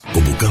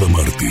cada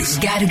martes,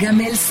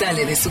 Gargamel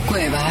sale de su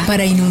cueva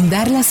para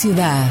inundar la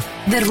ciudad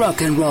de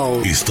rock and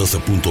roll. Estás a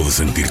punto de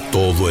sentir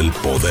todo el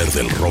poder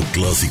del rock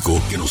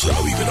clásico que nos hará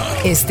vibrar.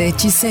 Este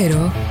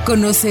hechicero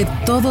conoce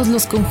todos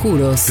los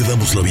conjuros. Te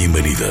damos la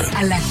bienvenida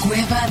a la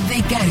Cueva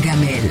de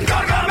Gargamel.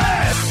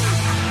 ¡Gargamel!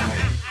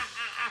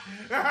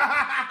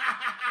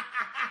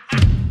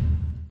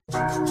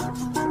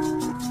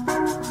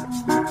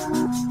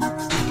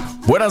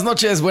 Buenas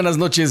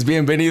noches,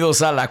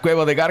 bienvenidos a la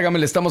Cueva de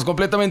Gargamel. Estamos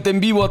completamente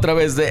en vivo a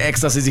través de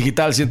Éxtasis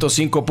Digital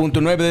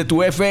 105.9 de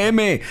tu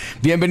FM.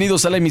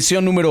 Bienvenidos a la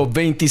emisión número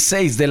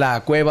 26 de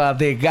la Cueva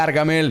de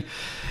Gargamel.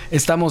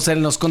 Estamos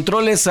en los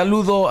controles.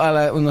 Saludo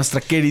a nuestra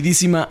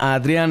queridísima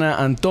Adriana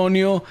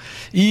Antonio.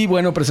 Y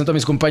bueno, presento a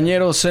mis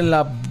compañeros en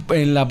la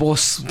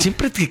voz.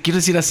 Siempre te quiero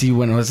decir así,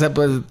 bueno, o sea,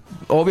 pues,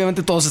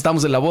 obviamente todos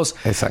estamos en la voz.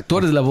 Exacto. Tú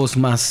eres la voz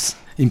más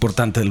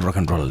importante del rock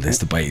and roll de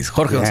este país.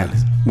 Jorge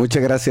González.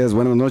 Muchas gracias,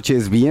 buenas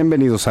noches,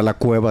 bienvenidos a la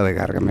Cueva de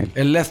Gargamel.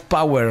 El Left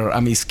Power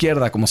a mi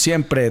izquierda, como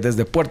siempre,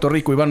 desde Puerto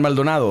Rico, Iván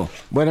Maldonado.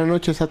 Buenas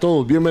noches a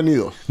todos,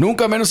 bienvenidos.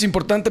 Nunca menos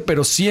importante,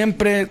 pero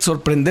siempre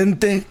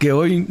sorprendente, que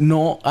hoy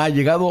no ha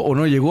llegado o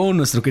no llegó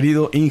nuestro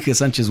querido Inge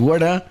Sánchez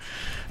Huera.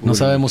 No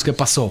sabemos qué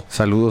pasó.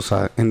 Saludos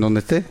en donde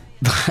esté.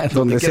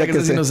 Donde sea que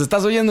si nos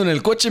estás oyendo en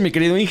el coche, mi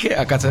querido Inge,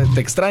 acá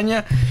te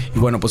extraña. Y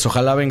bueno, pues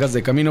ojalá vengas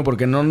de camino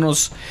porque no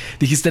nos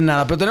dijiste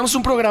nada. Pero tenemos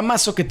un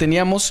programazo que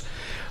teníamos.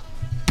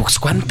 Pues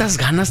cuántas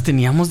ganas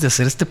teníamos de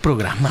hacer este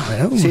programa,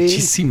 ¿verdad? Sí,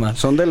 muchísimas.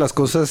 Son de las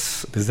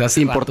cosas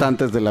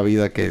importantes de la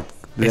vida de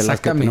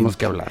las que tenemos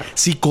que hablar.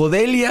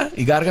 Psicodelia,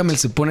 y Gargamel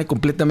se pone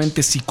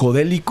completamente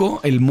psicodélico.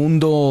 El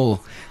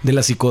mundo de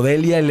la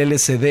psicodelia, el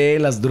LSD,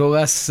 las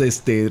drogas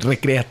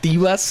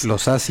recreativas.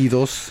 Los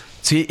ácidos.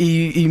 Sí,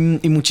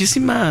 y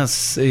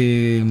muchísimas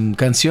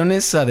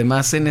canciones,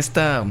 además en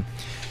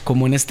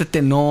este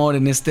tenor,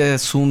 en este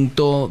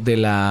asunto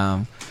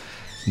de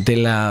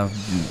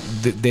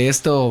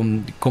esto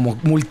como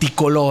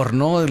multicolor,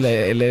 ¿no?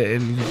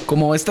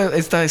 Como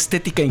esta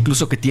estética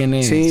incluso que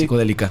tiene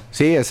psicodélica.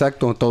 Sí,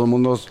 exacto. Todo el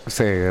mundo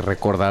se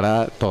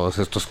recordará todos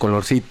estos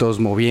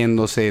colorcitos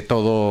moviéndose,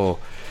 todo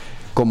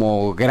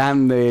como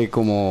grande,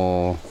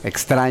 como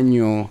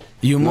extraño.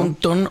 Y un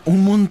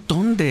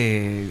montón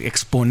de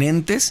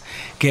exponentes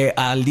que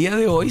al día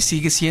de hoy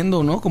sigue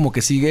siendo, ¿no? Como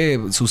que sigue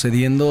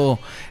sucediendo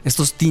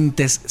estos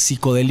tintes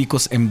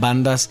psicodélicos en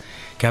bandas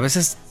que a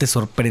veces te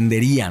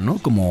sorprendería, ¿no?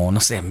 Como, no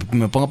sé,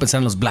 me pongo a pensar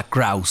en los Black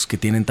Crowes, que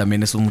tienen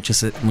también eso,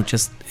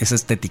 esa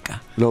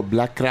estética. Los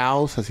Black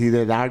Crowes, así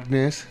de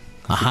Darkness,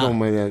 así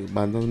como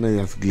bandas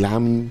medias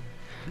glam,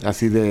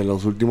 así de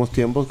los últimos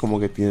tiempos, como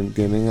que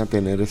tienden a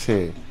tener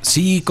ese...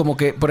 Sí, como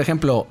que, por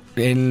ejemplo,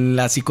 en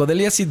la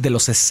psicodelia de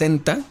los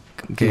 60,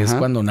 que es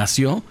cuando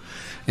nació,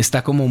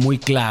 está como muy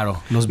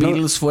claro. Los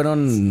Beatles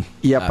fueron...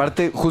 Y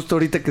aparte, justo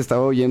ahorita que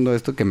estaba oyendo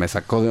esto, que me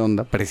sacó de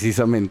onda,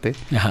 precisamente,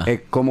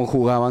 cómo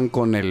jugaban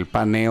con el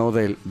paneo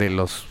de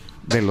los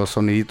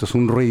soniditos.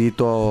 Un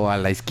ruidito a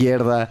la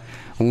izquierda,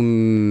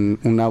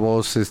 una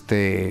voz,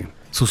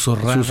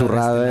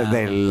 susurrada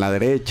de la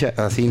derecha,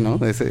 así, ¿no?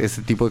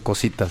 Ese tipo de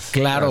cositas.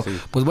 Claro. Así.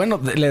 Pues bueno,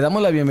 le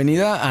damos la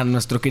bienvenida a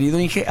nuestro querido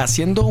Inge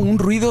haciendo un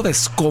ruido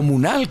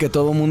descomunal que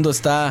todo el mundo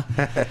está...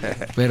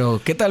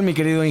 Pero, ¿qué tal, mi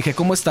querido Inge?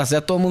 ¿Cómo estás?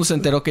 Ya todo el mundo se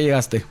enteró que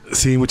llegaste.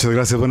 Sí, muchas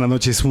gracias. Buenas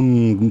noches.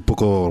 Un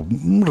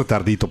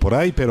retardito por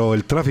ahí, pero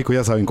el tráfico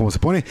ya saben cómo se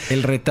pone.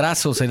 El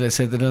retraso, se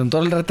adelantó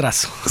el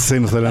retraso. Se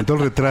nos adelantó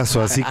el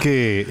retraso, así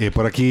que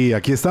por aquí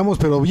estamos,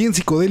 pero bien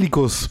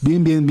psicodélicos,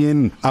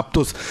 bien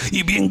aptos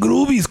y bien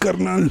groovies,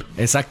 carnal.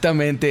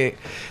 Exactamente.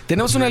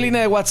 Tenemos una línea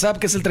de WhatsApp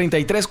que es el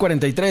 33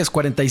 43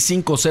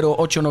 45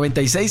 08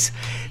 96,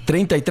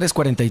 33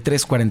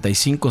 43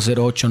 45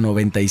 08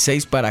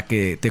 96, para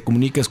que te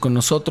comuniques con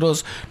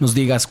nosotros, nos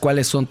digas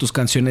cuáles son tus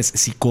canciones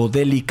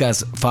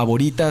psicodélicas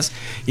favoritas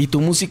y tu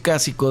música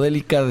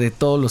psicodélica de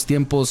todos los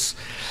tiempos,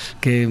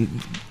 que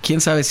quién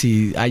sabe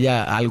si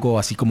haya algo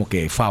así como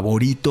que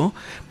favorito,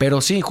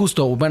 pero sí,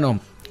 justo, bueno,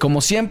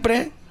 como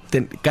siempre...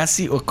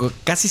 Casi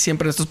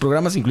siempre en estos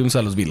programas incluimos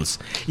a los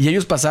Beatles. Y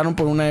ellos pasaron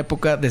por una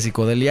época de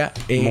psicodelia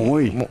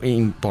muy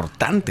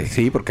importante.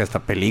 Sí, porque hasta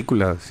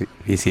películas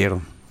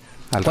hicieron.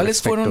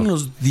 ¿Cuáles fueron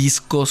los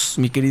discos,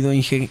 mi querido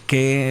Inge,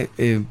 que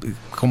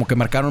como que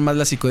marcaron más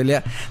la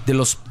psicodelia de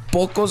los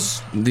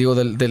pocos,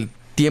 del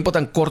tiempo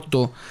tan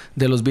corto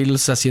de los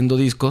Beatles haciendo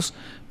discos?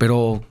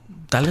 Pero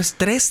tal vez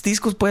 3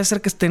 discos puede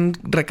ser que estén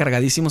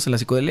recargadísimos en la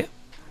psicodelia.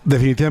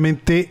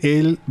 Definitivamente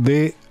el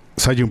de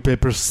Sgt.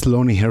 Pepper's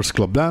Lonely Hearts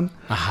Club Band.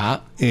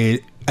 Ajá.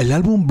 El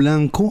álbum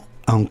blanco,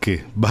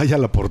 aunque vaya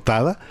la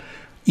portada.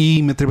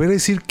 Y me atrevería a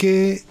decir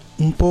que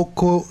un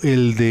poco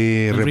el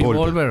de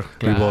Revolver.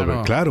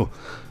 Revolver, claro.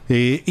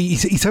 Y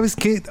 ¿sabes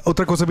qué?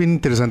 Otra cosa bien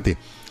interesante.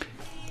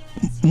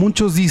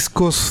 Muchos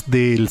discos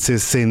del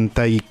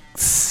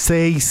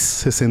 66,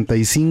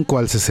 65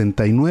 al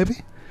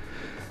 69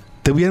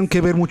 tuvieron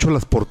que ver mucho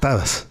las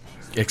portadas.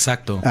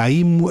 Exacto.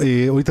 Ahí,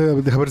 ahorita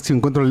deja ver si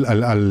encuentro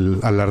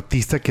al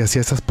artista que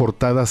hacía esas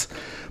portadas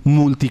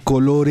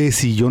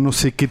multicolores y yo no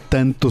sé qué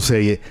tanto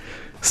se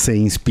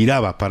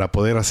inspiraba para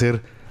poder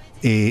hacer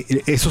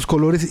esos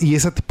colores y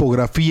esa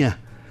tipografía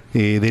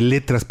de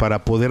letras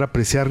para poder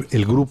apreciar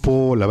el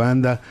grupo, la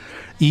banda.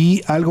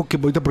 Y algo que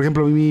ahorita, por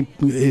ejemplo, a mí,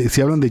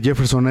 si hablan de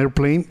Jefferson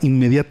Airplane,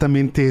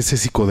 inmediatamente es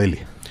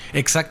psicodelia.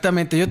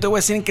 Exactamente, yo te voy a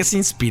decir en qué se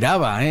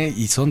inspiraba,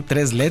 y son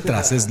 3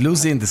 letras, es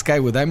Lucy in the Sky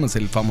with Diamonds,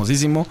 el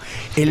famosísimo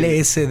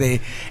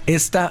LSD,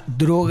 esta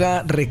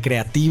droga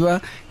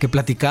recreativa que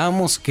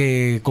platicábamos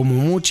que, como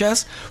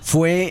muchas,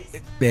 fue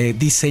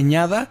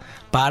diseñada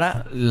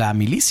para la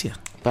milicia.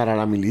 Para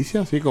la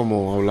milicia, sí,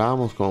 como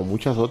hablábamos, como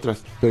muchas otras.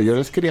 Pero yo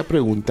les quería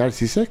preguntar,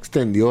 si se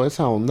extendió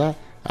esa onda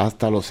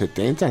hasta los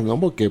 70, ¿no?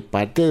 Porque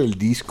parte del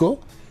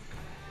disco,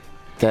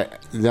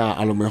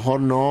 a lo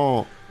mejor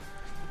no...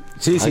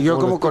 Sí, siguió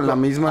como con la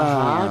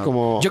misma... Ajá,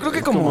 como, yo creo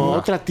que como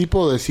otro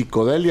tipo de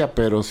psicodelia,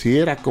 pero sí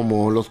era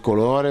como los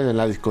colores en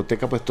la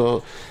discoteca, pues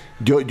todo.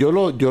 Yo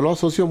lo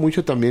asocio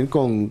mucho también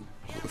con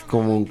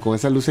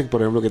esas luces,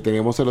 por ejemplo, que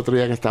teníamos el otro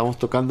día que estábamos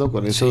tocando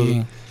con eso.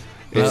 Sí.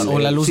 O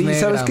la luz negra. Sí,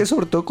 ¿sabes qué?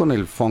 Sobre todo con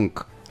el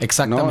funk.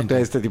 Exactamente. ¿No?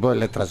 De este tipo de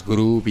letras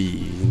groove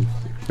y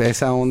de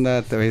esa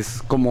onda te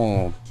ves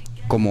como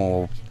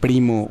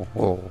primo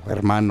o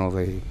hermano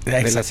de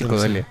la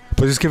psicodelia.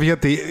 Pues es que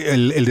fíjate,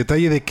 el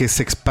detalle de que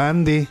se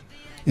expande,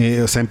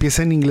 o sea,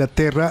 empieza en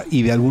Inglaterra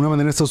y de alguna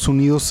manera en Estados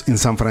Unidos, en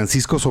San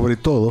Francisco sobre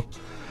todo,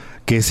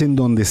 que es en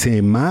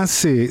donde más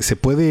se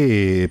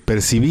puede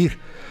percibir.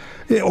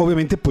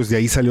 Obviamente, pues de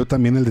ahí salió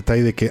también el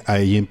detalle de que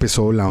ahí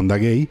empezó la onda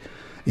gay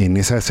en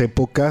esas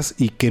épocas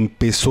y que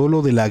empezó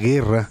lo de la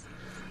guerra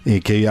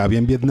que había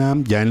en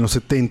Vietnam ya en los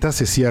 70,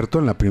 es cierto,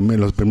 en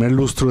los primeros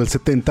lustros del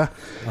 70.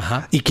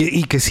 Ajá. Y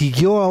que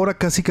siguió ahora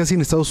casi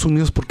en Estados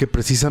Unidos, porque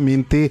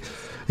precisamente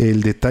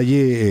el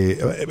detalle,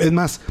 es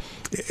más,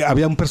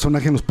 había un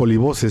personaje en los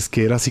polivoces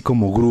que era así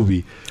como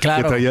groovy,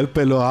 claro, que traía el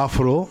pelo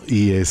afro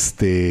y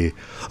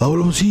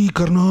habló sí,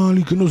 carnal,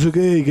 y que no sé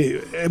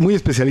qué, muy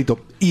especialito,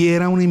 y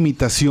era una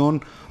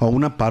imitación o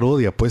una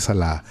parodia pues a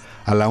la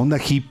onda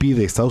hippie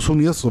de Estados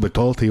Unidos, sobre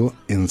todo, te digo,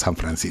 en San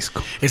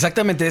Francisco.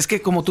 Exactamente, es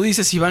que como tú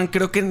dices, Iván,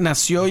 creo que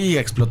nació y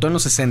explotó en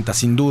los 60,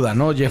 sin duda,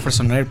 ¿no?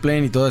 Jefferson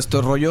Airplane y todo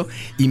este rollo,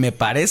 y me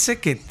parece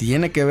que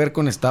tiene que ver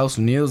con Estados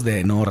Unidos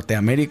de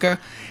Norteamérica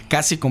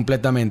casi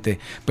completamente,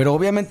 pero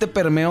obviamente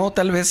permeó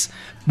tal vez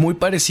muy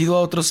parecido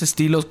a otros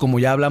estilos, como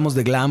ya hablamos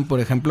de glam, por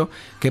ejemplo,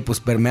 que pues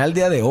permea al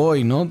día de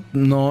hoy, ¿no?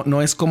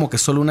 No es como que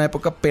solo una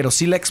época, pero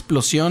sí la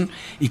explosión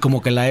y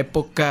como que la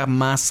época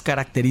más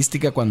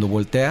característica cuando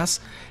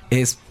volteas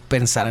es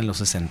pensar en los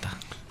 60.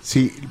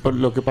 Sí,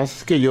 lo que pasa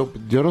es que yo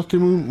no estoy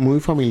muy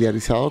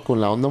familiarizado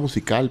con la onda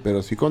musical,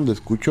 pero sí cuando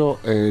escucho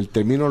el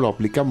término lo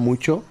aplican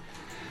mucho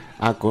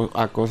a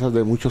cosas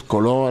de muchos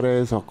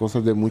colores o a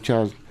cosas de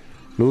muchas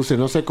luces,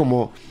 no sé,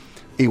 como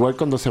igual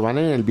cuando se van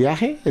en el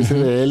viaje, ese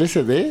de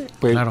LSD,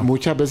 pues claro,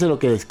 muchas veces lo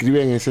que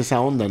describen es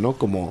esa onda, ¿no?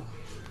 Como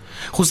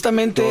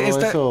justamente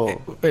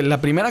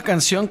la primera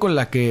canción con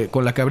la que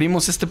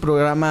abrimos este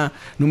programa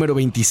número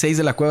 26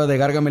 de la Cueva de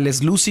Gargamel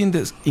es Lucy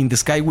in the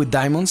Sky with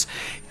Diamonds,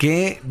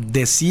 que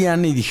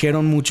decían y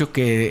dijeron mucho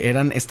que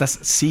eran estas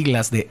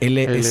siglas de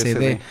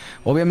LSD.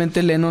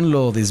 Obviamente Lennon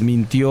lo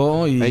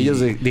desmintió y ellos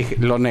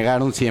lo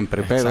negaron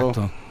siempre,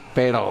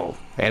 pero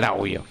era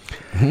obvio.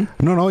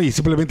 No, y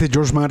simplemente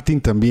George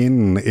Martin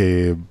también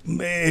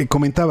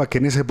comentaba que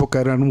en esa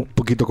época eran un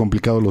poquito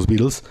complicados los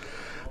Beatles,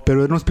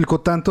 pero no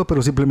explicó tanto,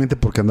 pero simplemente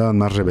porque andaban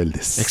más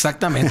rebeldes.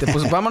 Exactamente,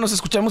 pues vámonos a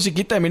escuchar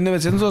musiquita de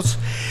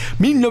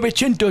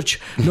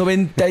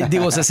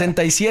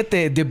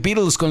 67, The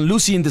Beatles con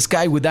Lucy in the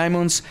Sky with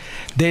Diamonds,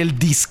 del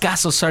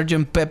discazo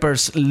Sgt.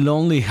 Pepper's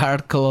Lonely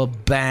Heart Club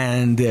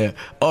Band.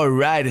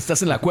 Alright,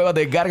 estás en la Cueva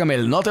de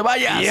Gargamel, no te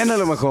vayas. Viene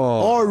lo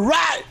mejor.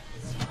 Alright.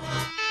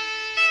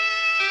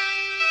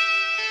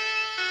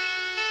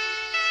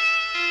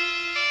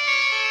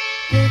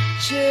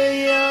 Picture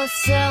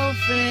yourself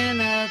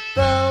in a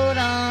boat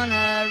on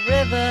a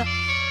river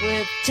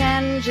with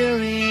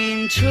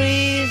tangerine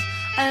trees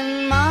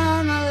and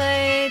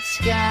marmalade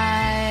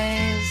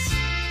skies.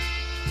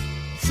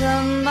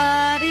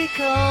 Somebody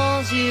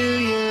calls you,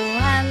 you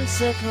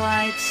answer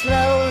quite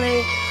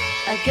slowly.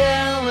 A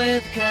girl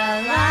with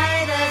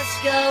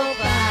kaleidoscope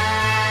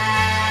eyes.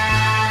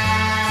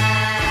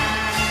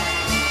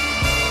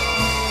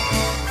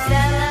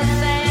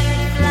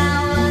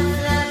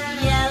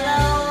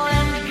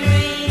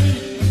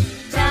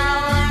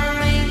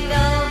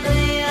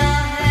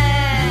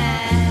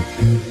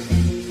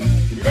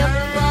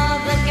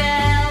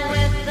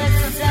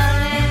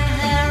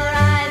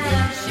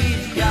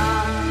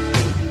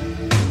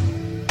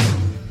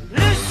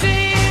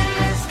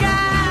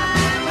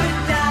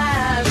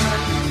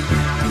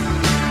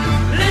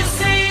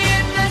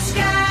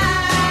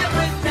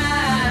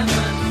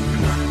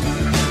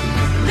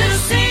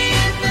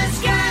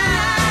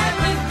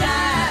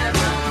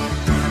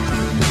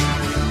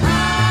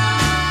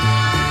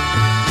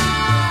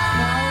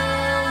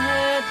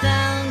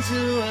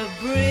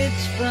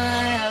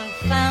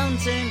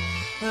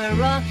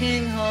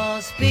 Rocking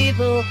horse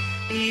people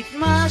eat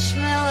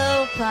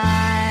marshmallow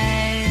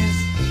pies.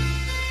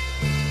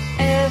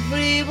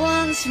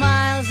 Everyone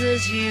smiles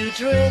as you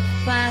drift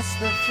past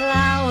the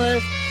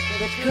flowers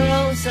that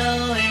grow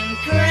so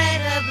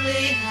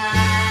incredibly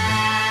high.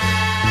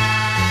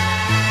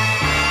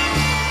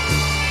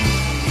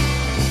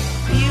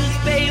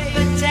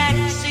 Newspaper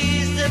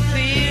taxis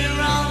appear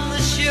on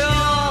the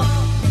shore,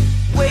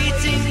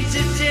 waiting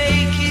to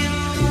take you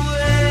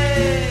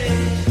away.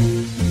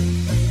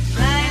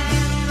 Lying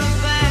in the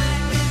back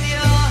with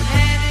your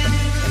head in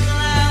the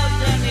clouds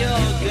and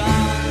you're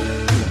gone.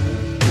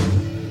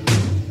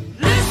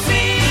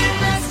 Lucy in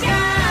the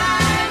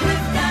sky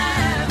with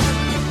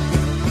diamonds.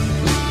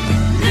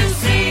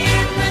 Lucy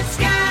in the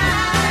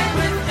sky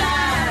with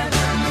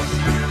diamonds.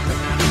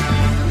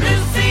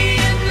 Lucy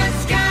in the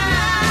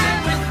sky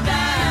with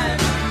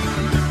diamonds.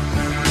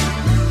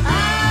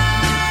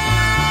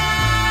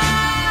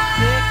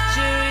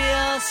 Picture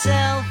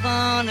yourself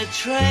on a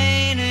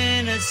train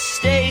in a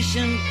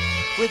station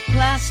with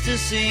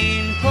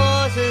plasticine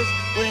pauses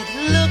with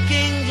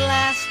looking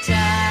glass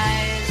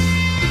ties.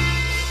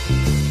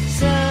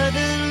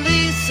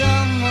 Suddenly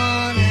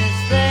someone is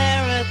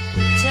there at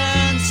the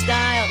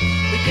turnstile,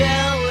 the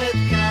girl with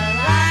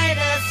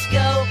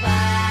kaleidoscope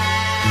eyes.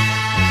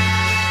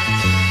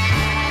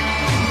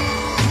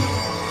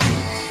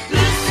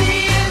 Lucy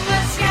in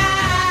the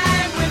sky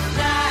with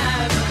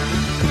diamonds.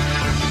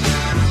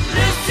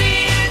 Lucy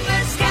in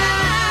the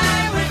sky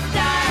with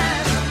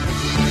diamonds.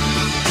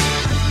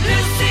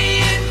 Lucy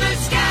in the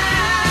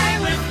sky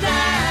with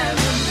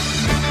diamonds.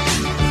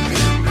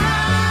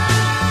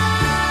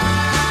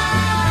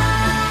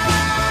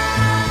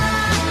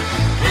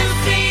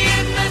 Lucy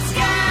in the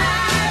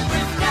sky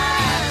with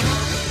diamonds.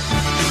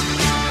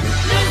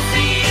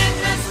 Lucy in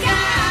the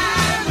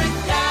sky with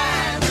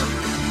diamonds.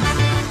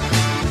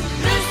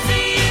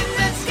 Lucy in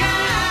the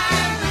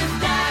sky with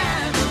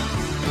diamonds.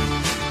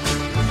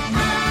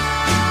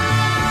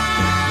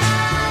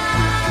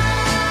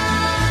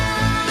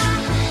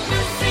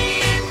 Lucy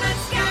in the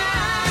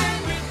sky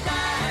with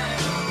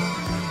diamonds.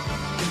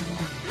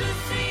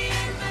 Lucy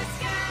in the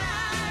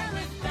sky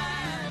with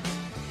diamonds.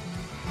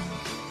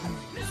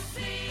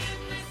 Lucy in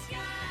the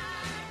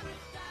sky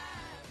with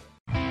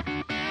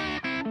diamonds.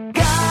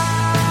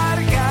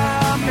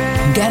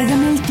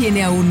 Gargamel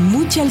tiene aún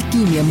mucha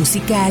alquimia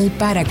musical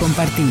para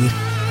compartir.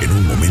 En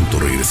un momento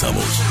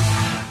regresamos.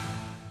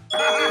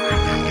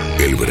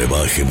 El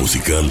brebaje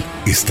musical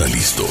está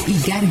listo. Y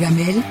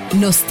Gargamel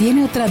nos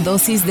tiene otra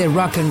dosis de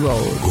rock and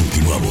roll.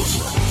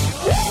 Continuamos.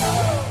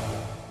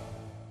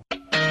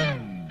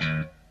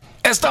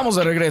 Estamos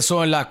de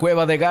regreso en la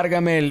cueva de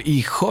Gargamel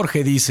y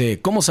Jorge dice,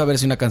 ¿cómo saber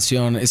si una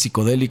canción es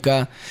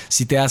psicodélica?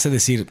 Si te hace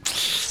decir,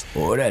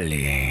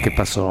 órale. ¿Qué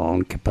pasó?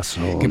 ¿Qué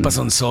pasó? Qué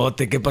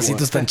pasonzote, qué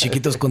pasitos tan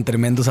chiquitos con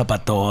tremendos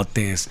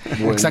zapatotes.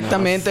 Buenazo.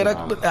 Exactamente,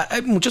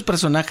 hay muchos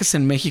personajes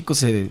en México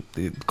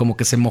como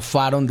que se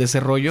mofaron de ese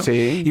rollo.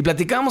 Sí. Y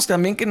platicábamos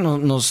también que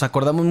nos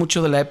acordamos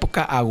mucho de la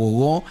época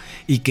agogó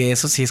y que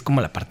eso sí es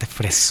como la parte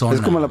fresona.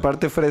 Es como la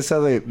parte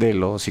fresa de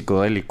lo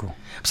psicodélico.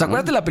 Pues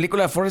acuérdate la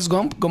película de Forrest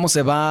Gump, cómo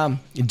se va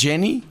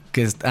Jenny,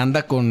 que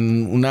anda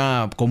con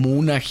como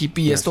una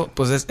hippie y esto,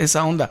 pues es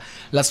esa onda.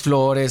 Las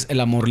flores,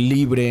 el amor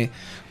libre,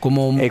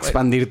 como...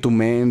 Expandir tu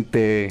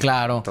mente.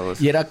 Claro.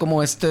 Y era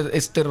como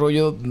este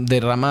rollo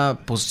de rama,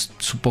 pues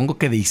supongo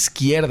que de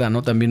izquierda,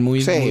 ¿no? También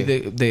muy, Sí. muy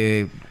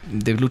de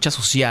lucha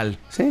social.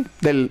 Sí,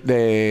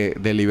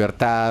 de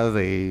libertad,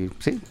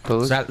 sí, todo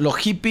O sea, lo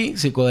hippie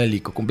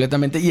psicodélico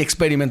completamente y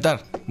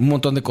experimentar un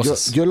montón de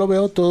cosas. Yo lo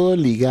veo todo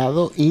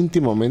ligado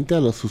íntimamente a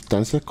las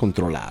sustancias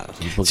controladas.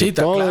 Porque Sí,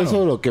 todo claro. eso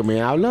de lo que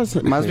me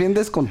hablas... más bien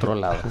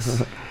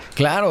descontroladas.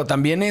 Claro,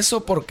 también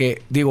eso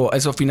porque, digo,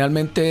 eso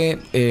finalmente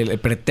el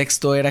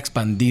pretexto era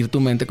expandir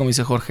tu mente, como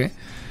dice Jorge,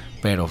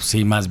 pero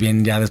sí, más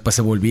bien ya después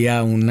se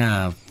volvía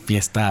una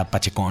fiesta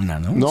pachecona,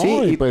 ¿no? No, Sí,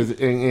 y y- pues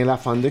en el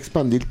afán de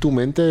expandir tu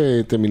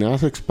mente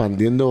terminabas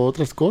expandiendo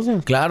otras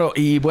cosas. Claro,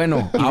 y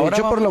bueno, Y de ahora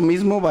hecho, por vamos- lo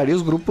mismo,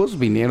 varios grupos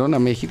vinieron a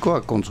México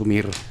a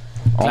consumir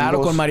claro,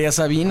 hongos. con María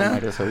Sabina. Con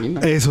María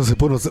Sabina. Eso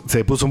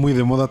se puso muy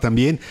de moda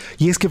también.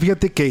 Y es que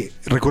fíjate que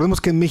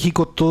recordemos que en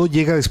México todo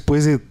llega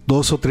después de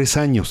 2 o 3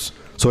 años.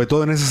 Sobre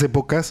todo en esas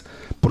épocas.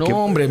 Porque,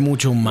 No, hombre,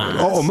 mucho más.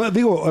 o más,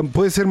 digo,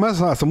 puede ser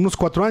más, hasta unos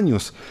 4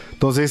 años.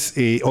 Entonces,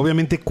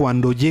 obviamente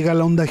cuando llega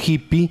la onda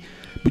hippie,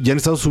 ya en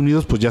Estados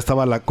Unidos pues ya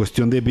estaba la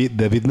cuestión de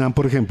Vietnam,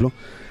 por ejemplo.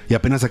 Y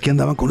apenas aquí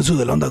andaban con eso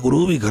de la onda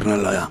groovy,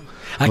 carnal.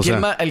 Aquí O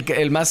sea,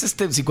 el más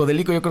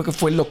psicodélico yo creo que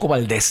fue el Loco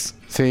Valdés.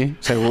 Sí,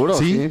 seguro.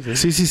 Sí.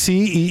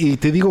 Y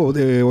te digo,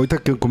 ahorita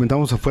que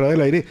comentamos afuera del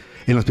aire,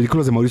 en las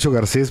películas de Mauricio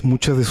Garcés,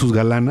 muchas de sus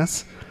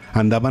galanas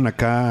andaban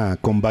acá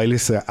con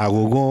bailes a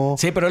gogó.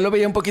 Sí, pero él lo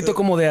veía un poquito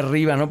como de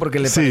arriba, ¿no? Porque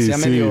le parecía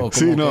medio...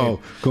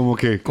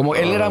 Como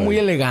él era muy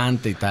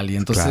elegante y tal. Y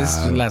entonces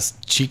Claro.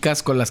 las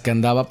chicas con las que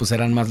andaba pues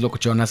eran más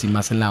locochonas y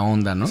más en la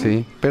onda, ¿no?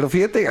 Sí, pero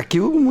fíjate, aquí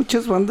hubo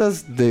muchas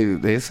bandas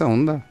de esa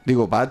onda.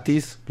 Digo,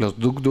 Batis, los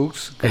Duk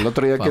Duks, que el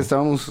otro día que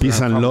estábamos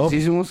Peace and Love.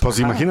 famosísimos. Pues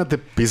Ajá. imagínate,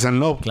 Peace and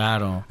Love.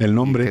 Claro. El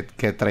nombre.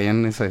 Que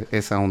traían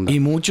esa onda. Y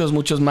muchos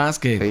más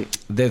que...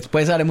 Sí.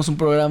 Después haremos un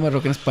programa de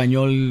rock en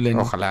español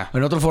Ojalá.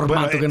 En otro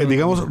formato. Bueno,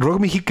 digamos, rock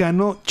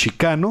mexicano,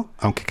 chicano,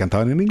 aunque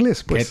cantaban en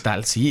inglés. Pues. ¿Qué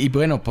tal? Sí, y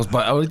bueno, pues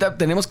ahorita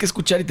tenemos que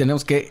escuchar y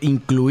tenemos que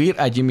incluir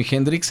a Jimi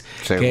Hendrix,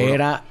 Seguro. que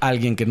era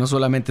alguien que no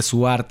solamente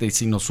su arte,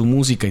 sino su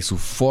música y su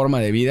forma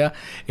de vida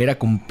era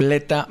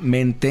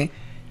completamente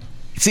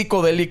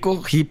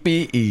psicodélico,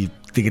 hippie y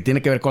que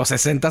tiene que ver con los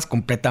 60s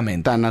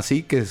completamente. Tan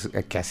así que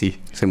así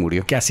se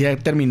murió. Que así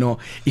terminó.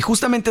 Y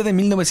justamente de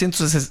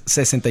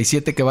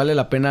 1967, que vale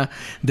la pena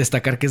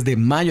destacar que es de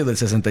mayo del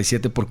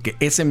 67, porque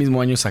ese mismo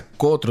año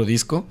sacó otro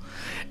disco.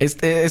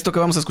 Esto que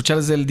vamos a escuchar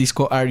es del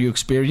disco Are You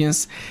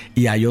Experienced?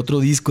 Y hay otro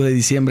disco de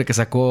diciembre que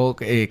sacó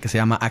que se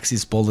llama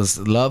Axis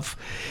Boldest Love.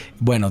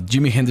 Bueno,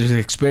 Jimi Hendrix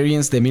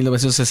Experience de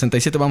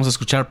 1967. Vamos a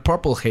escuchar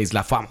Purple Haze,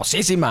 la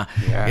famosísima.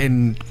 Yeah.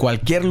 En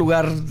cualquier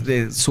lugar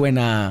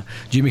suena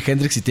Jimi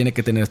Hendrix y tiene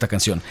que tener esta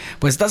canción.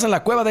 Pues estás en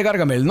la Cueva de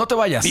Gargamel, no te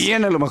vayas.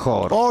 Viene lo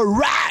mejor. All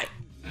right.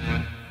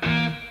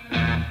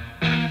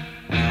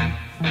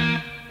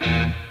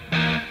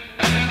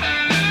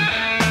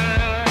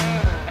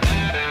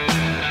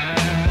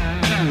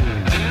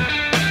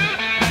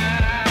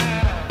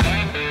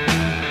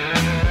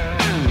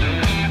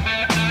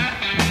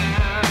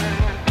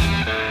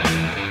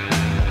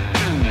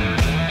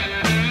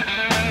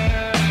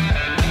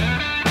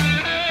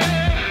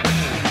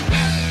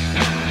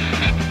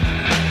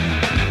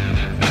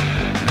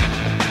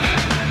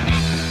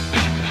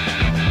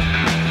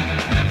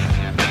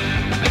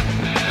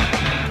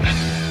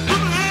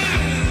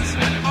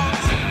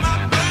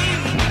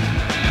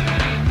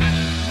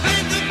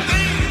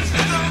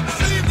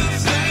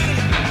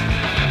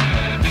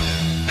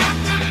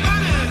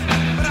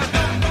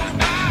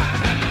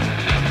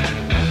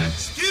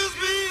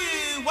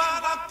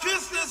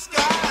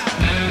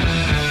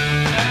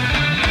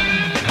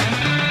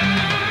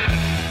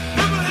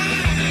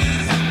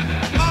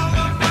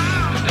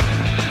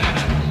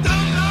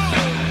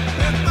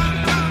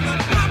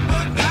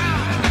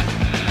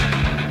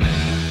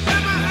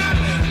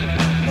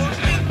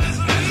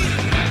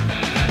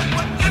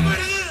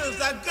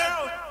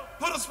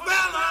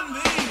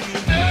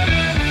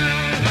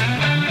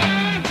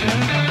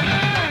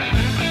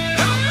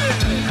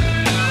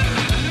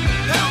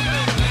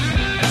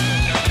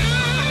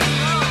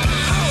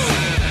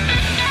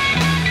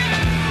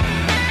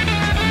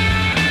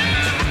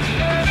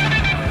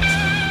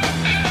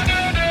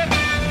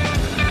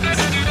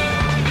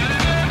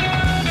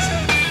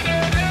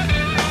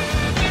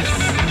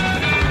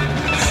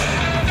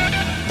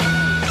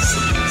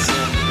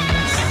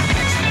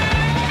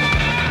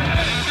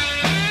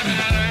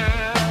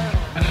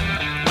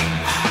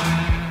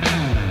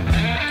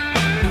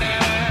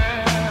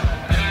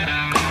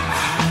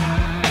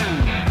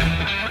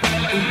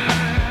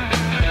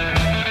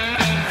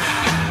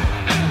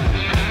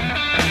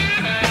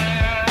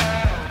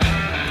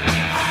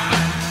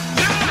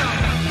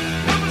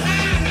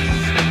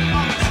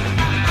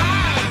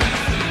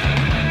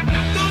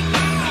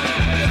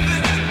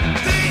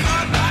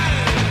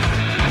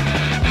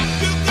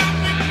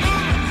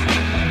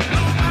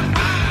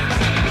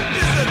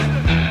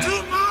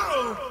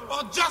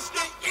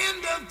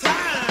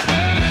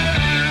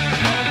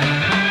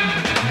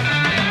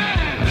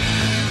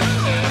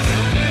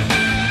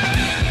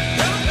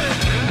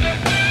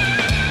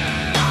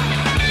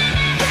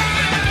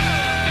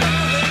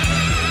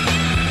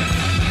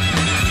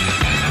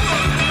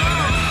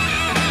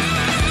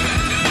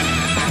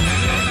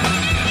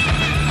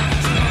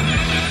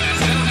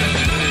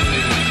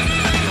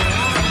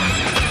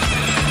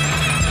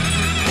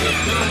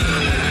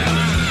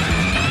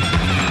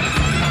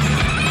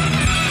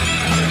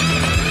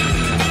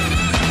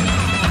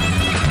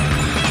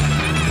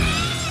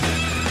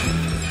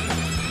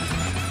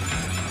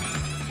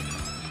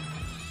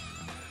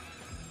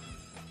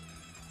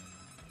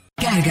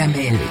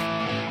 Gargamel.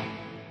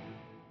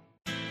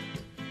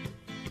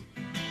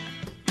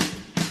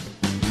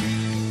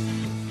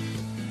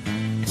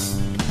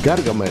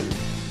 Gargamel.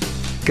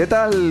 ¿Qué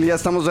tal? Ya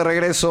estamos de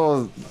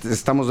regreso.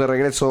 Estamos de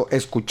regreso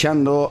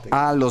escuchando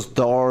a los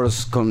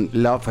Doors con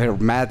Love Her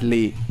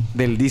Madly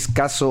del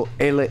discazo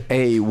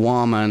L.A.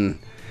 Woman.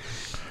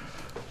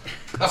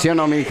 ¿Sí o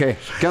no, mije?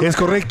 Es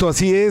correcto,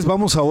 así es.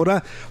 Vamos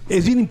ahora.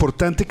 Es bien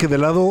importante que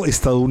del lado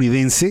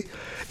estadounidense,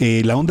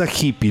 la onda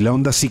hippie, la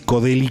onda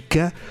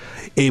psicodélica,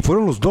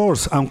 fueron los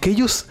Doors. Aunque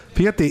ellos,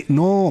 fíjate,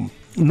 no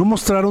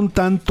mostraron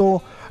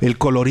tanto el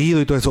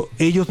colorido y todo eso.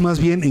 Ellos más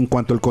bien en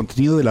cuanto al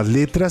contenido de las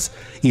letras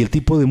y el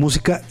tipo de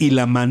música y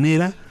la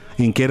manera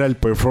en que era el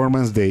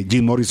performance de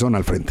Jim Morrison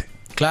al frente.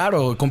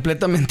 Claro,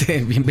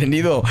 completamente,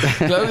 bienvenido.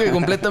 Claro que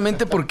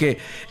completamente porque...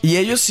 Y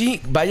ellos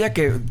sí, vaya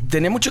que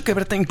tenía mucho que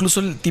ver incluso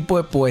el tipo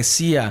de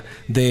poesía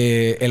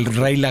de el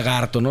Rey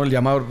Lagarto, ¿no? El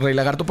llamado Rey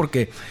Lagarto,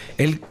 porque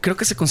él creo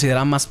que se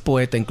consideraba más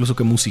poeta incluso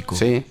que músico.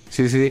 Sí.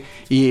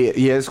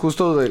 Y es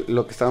justo de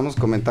lo que estábamos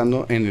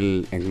comentando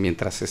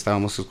mientras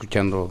estábamos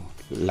escuchando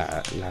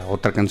la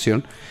otra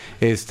canción,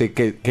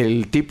 que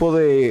el tipo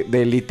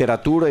de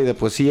literatura y de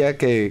poesía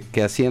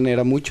que hacían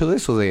era mucho de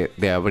eso,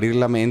 de abrir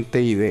la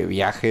mente y de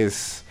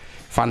viajes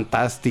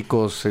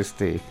fantásticos,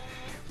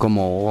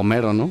 como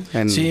Homero, ¿no?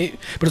 Sí,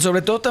 pero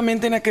sobre todo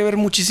también tenía que ver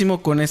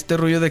muchísimo con este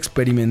rollo de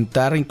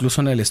experimentar incluso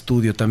en el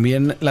estudio.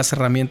 También las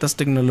herramientas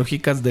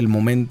tecnológicas del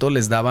momento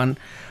les daban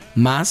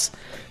más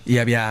y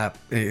había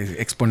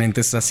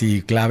exponentes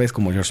así claves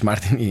como George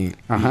Martin y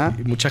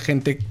mucha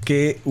gente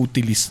que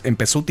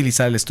empezó a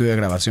utilizar el estudio de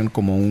grabación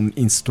como un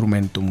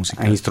instrumento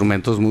musical. Hay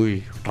instrumentos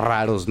muy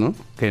raros, ¿no?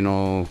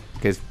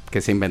 Que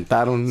se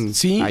inventaron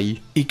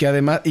ahí. Y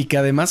que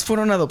además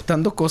fueron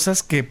adoptando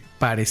cosas que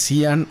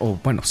parecían, o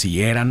bueno,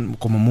 sí eran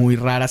como muy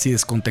raras y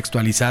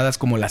descontextualizadas,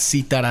 como las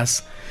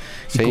cítaras,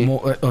 y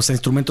como, o sea,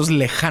 instrumentos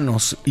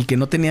lejanos y que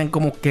no tenían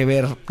como que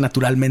ver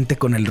naturalmente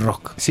con el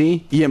rock.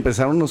 Sí, y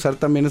empezaron a usar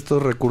también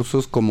estos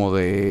recursos como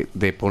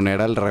de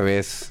poner al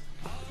revés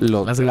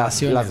las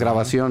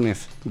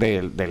grabaciones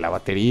de la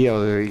batería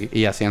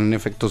y hacían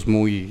efectos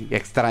muy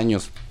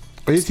extraños.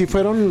 Oye, ¿sí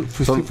fueron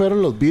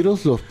los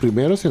Beatles los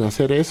primeros en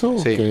hacer eso?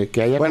 Sí.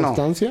 ¿Que haya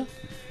constancia?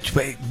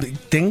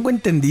 Tengo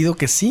entendido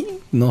que sí,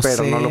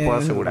 pero no lo puedo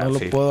asegurar. No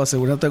lo puedo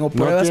asegurar, no tengo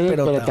pruebas,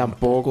 pero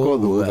tampoco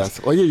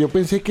dudas. Oye, yo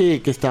pensé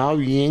que estaba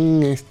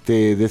bien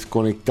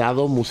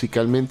desconectado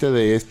musicalmente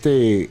de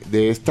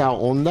esta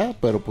onda,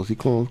 pero pues sí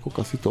conozco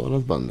casi todas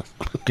las bandas.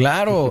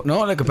 Claro,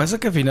 no, lo que pasa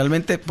es que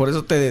finalmente, por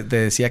eso te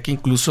decía que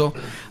incluso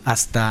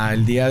hasta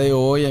el día de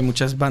hoy hay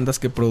muchas bandas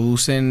que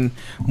producen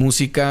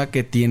música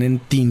que tienen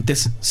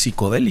tintes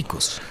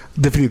psicodélicos.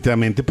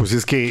 Definitivamente, pues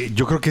es que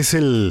yo creo que es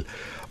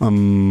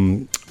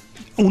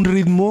un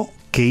ritmo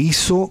que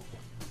hizo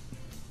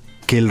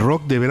que el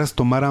rock de veras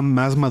tomara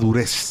más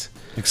madurez.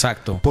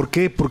 Exacto. ¿Por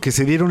qué? Porque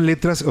se dieron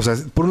letras, o sea,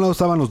 por un lado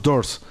estaban los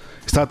Doors,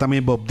 estaba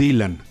también Bob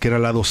Dylan, que era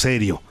el lado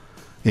serio,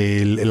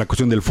 la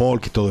cuestión del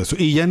folk y todo eso.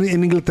 Y ya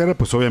en Inglaterra,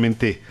 pues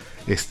obviamente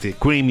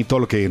Cream y todo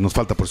lo que nos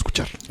falta por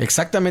escuchar.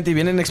 Exactamente, y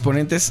vienen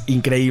exponentes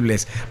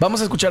increíbles. Vamos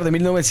a escuchar de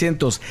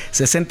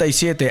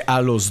 1967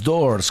 a los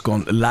Doors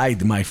con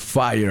Light My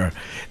Fire,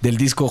 del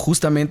disco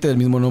justamente del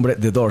mismo nombre,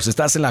 The Doors.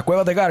 Estás en la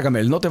Cueva de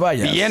Gargamel, no te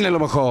vayas. Viene lo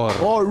mejor.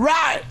 All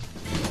right.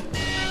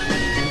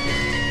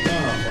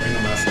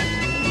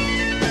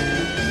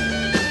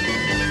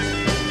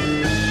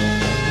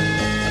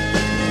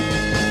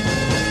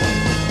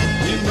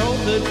 You know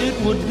that it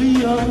would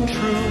be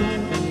untrue.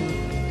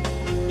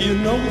 You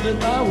know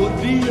that I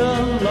would be a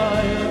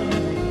liar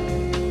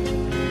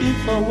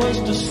if I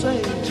was to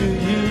say to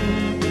you,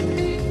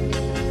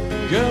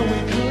 girl, we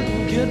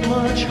couldn't get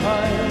much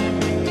higher.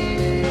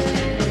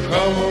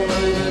 Come on,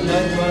 baby,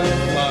 light my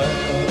fire.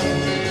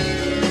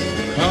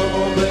 Come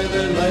on,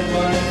 baby, light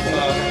my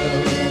fire.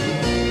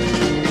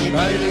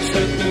 Try to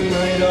set the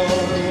night on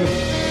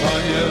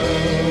fire.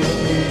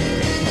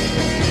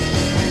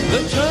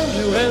 The time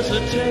to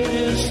hesitate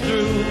is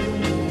through.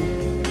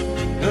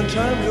 No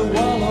time to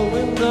wallow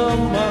in the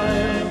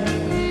mire.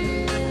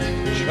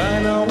 Try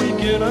now, we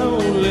can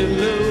only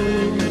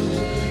lose,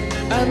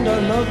 and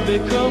our love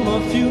become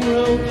a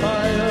funeral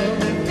pyre.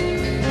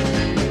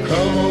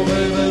 Come on,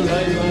 baby,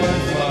 light my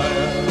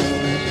fire.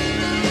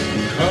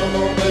 Come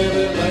on,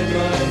 baby, light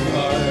my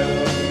fire.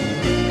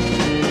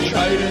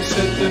 Try to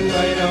set the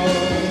night on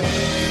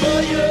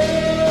fire.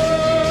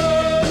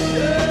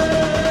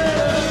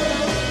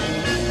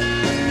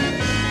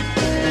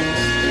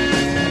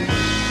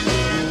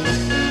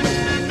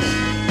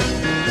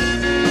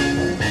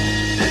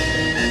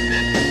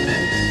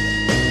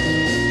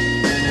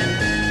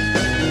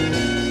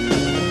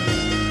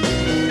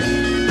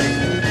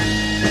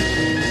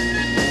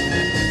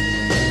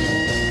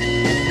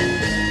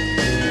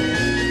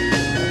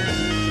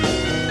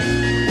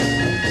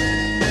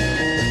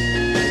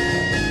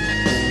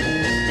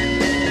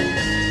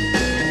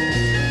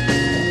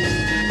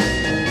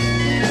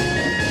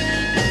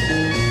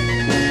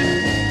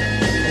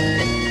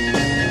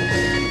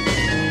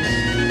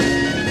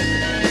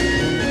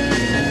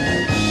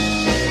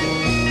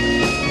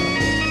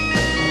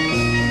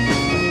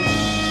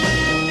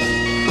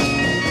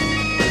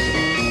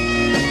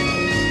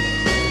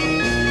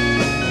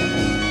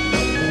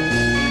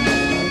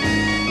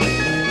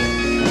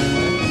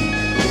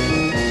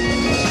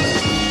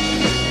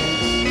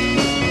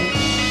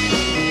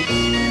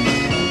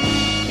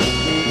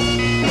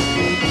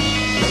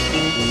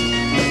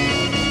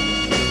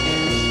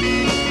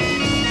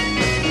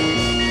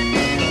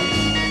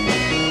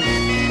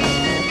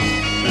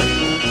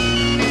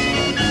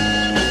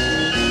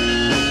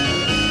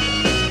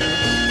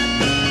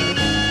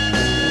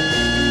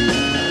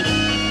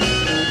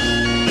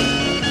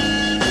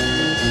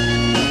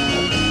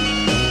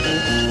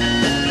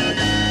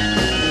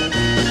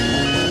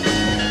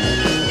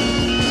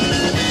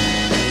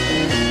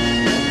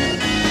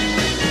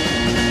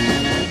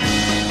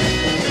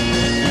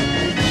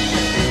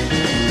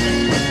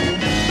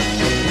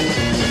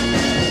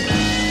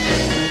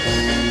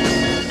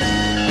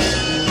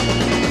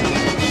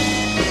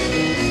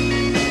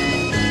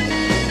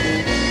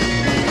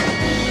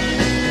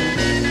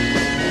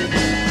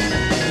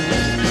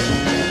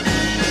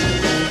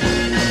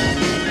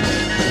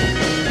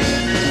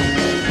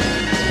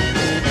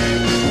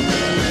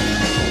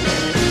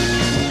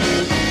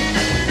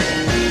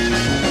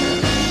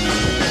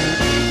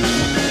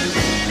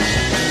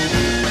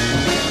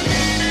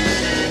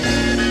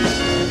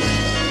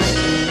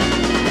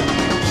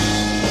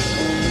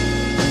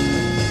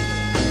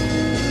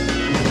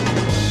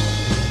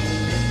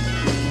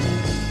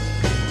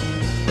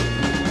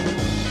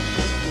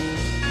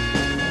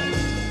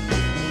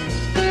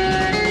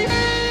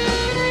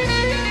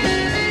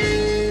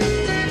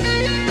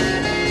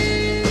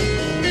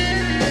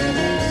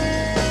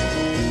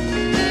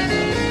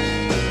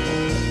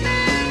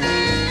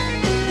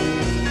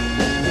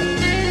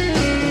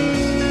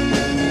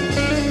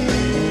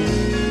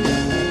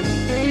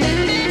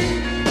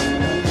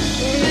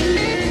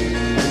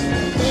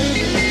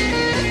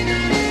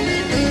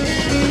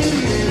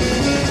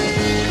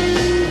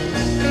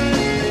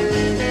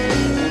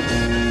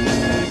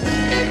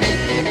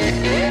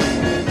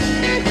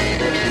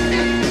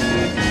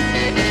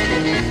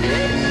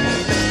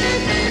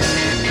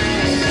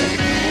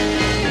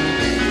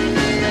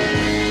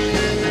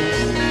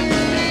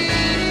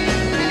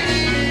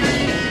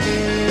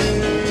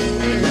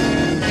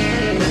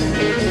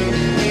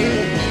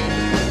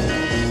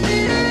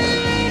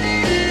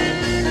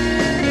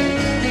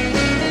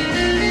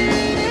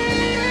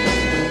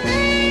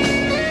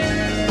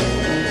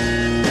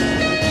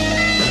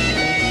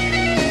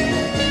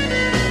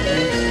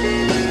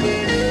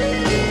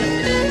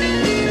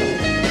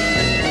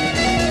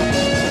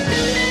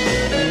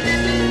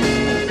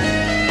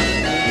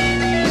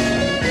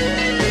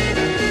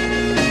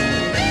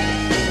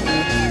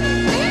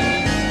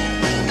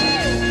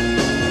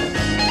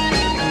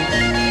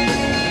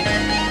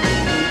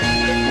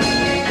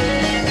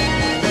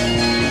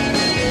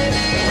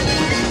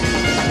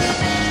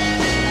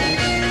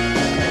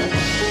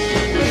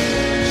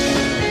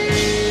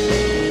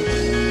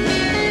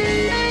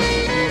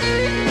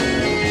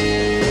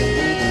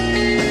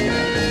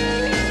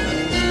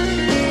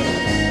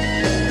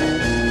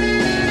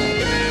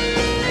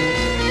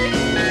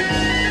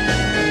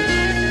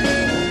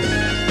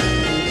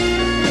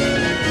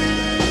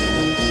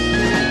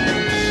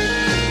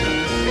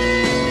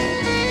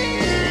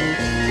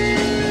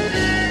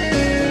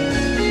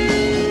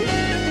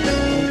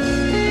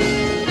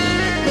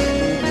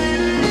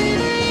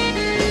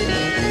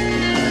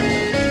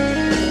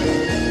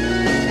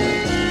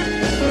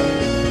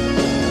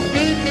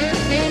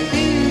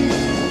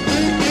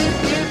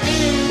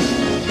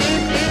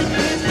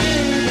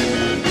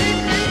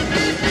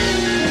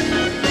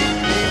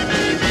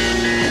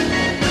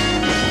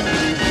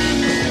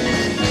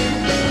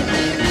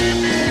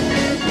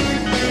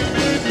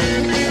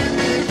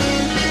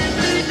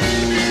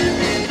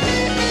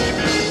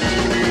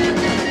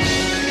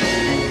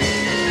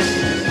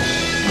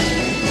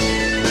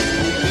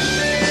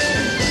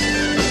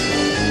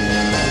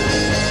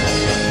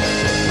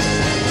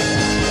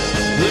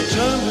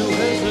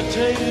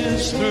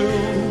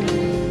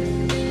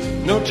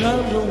 No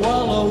time to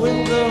wallow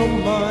in the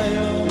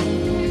mire.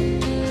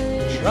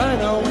 Try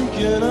now, we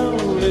can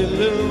only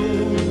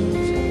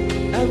lose,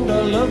 and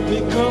our love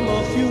become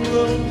a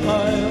funeral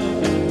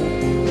pyre.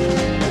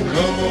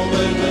 Come on,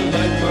 baby,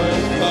 light my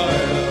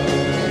fire.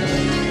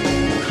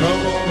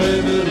 Come on,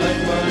 baby,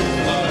 light my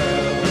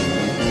fire.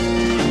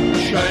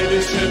 Try to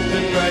set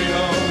the night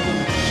on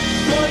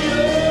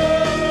fire.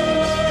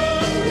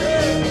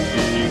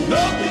 You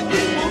know that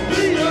it will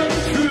be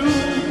untrue.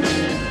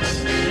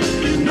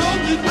 You know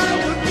that I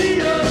would be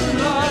a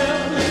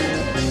liar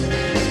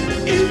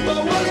if I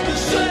was to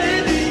say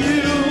to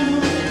you,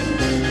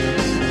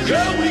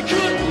 girl, we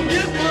couldn't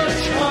get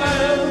much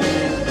higher.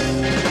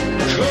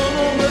 Come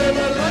on,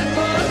 baby, light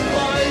my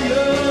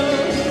fire.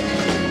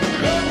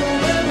 Come on,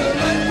 baby,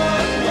 light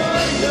my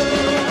fire.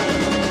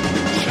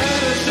 Try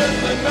to set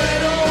the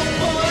night on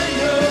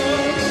fire.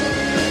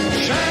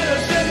 Try to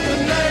set the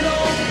night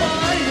on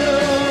fire.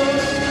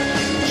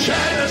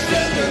 Try to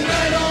set the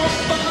night on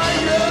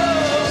fire.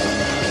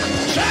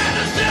 Try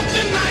to set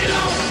the night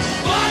on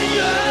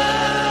fire.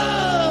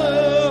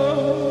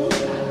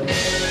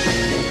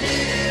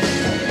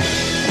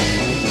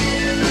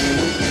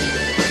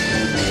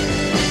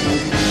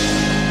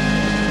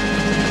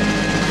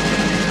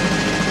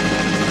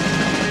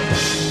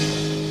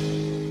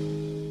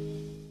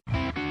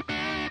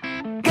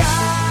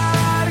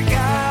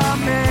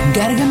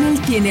 Gargamel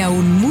tiene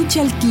aún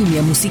mucha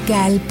alquimia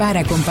musical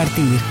para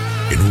compartir.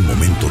 En un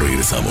momento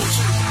regresamos.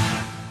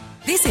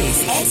 This is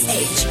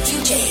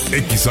SHQJ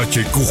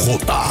XHQJ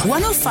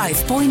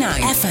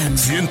 105.9 FM.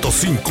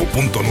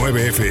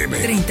 105.9 FM.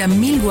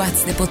 30,000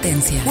 watts de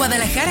potencia.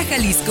 Guadalajara,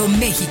 Jalisco,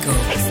 México.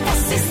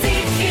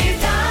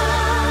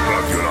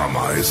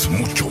 Radiorama es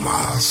mucho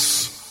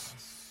más.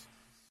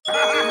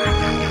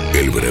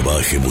 El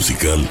brebaje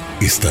musical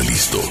está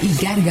listo. Y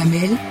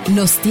Gargamel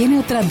nos tiene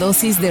otra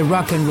dosis de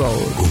rock and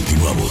roll.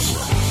 Continuamos.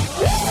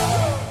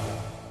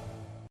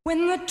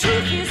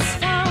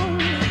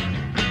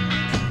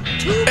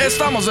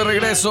 Estamos de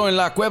regreso en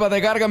la Cueva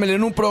de Gargamel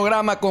en un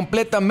programa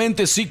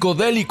completamente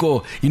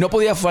psicodélico. Y no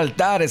podía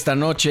faltar esta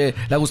noche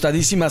la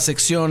gustadísima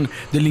sección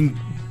del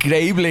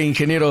increíble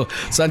ingeniero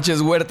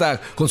Sánchez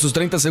Huerta con sus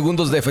 30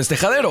 segundos de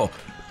festejadero.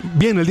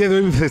 Bien, el día de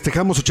hoy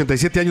festejamos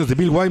 87 años de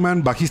Bill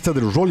Wyman, bajista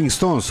de los Rolling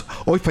Stones.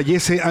 Hoy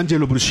fallece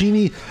Angelo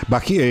Bruscini,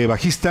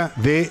 bajista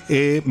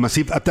de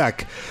Massive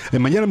Attack.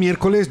 Mañana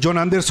miércoles, John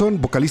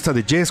Anderson, vocalista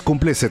de Yes,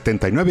 cumple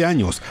 79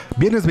 años.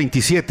 Viernes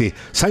 27,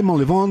 Simon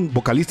Le Bon,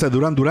 vocalista de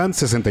Duran Duran,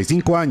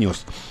 65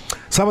 años.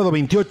 Sábado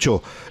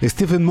 28,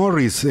 Stephen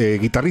Morris,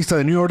 guitarrista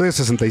de New Order,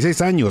 66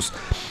 años.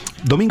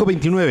 Domingo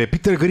 29,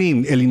 Peter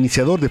Green, el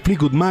iniciador de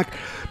Fleetwood Mac,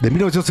 de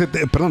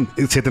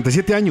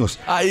 77 años.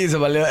 Ahí se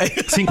valió.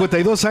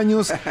 52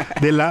 años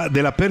de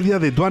la pérdida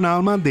de Duane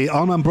Allman, de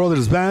Allman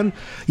Brothers Band.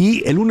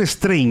 Y el lunes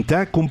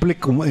 30 cumple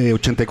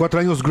 84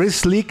 años Grace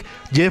Slick,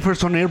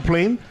 Jefferson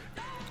Airplane,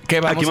 que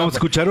vamos a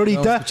escuchar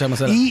ahorita.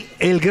 Y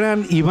el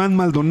gran Iván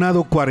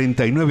Maldonado,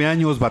 49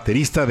 años,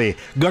 baterista de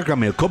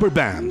Gargamel Cover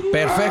Band.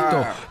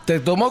 Perfecto. Te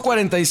tomó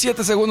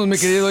 47 segundos, mi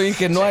querido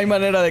Inge. No hay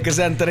manera de que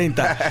sean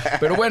 30.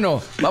 Pero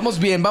bueno, vamos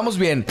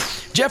bien.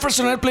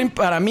 Jefferson Airplane,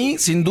 para mí,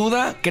 sin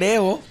duda,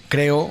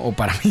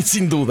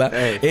 sin duda,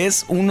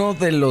 es uno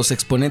de los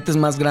exponentes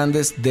más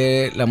grandes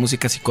de la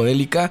música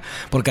psicodélica,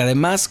 porque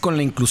además con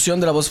la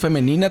inclusión de la voz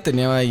femenina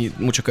tenía ahí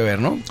mucho que ver,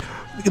 ¿no?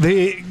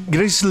 De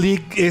Grace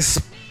Slick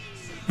es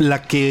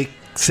la que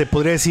se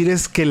podría decir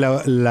es que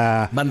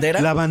la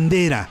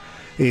bandera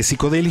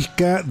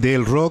psicodélica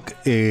del rock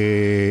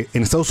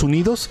en Estados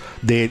Unidos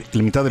de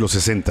la mitad de los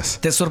 60s.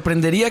 Te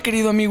sorprendería,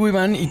 querido amigo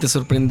Iván, y te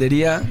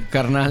sorprendería,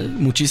 carnal,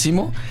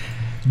 muchísimo,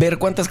 ver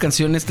cuántas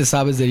canciones te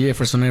sabes de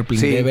Jefferson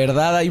Airplane. Sí. De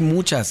verdad hay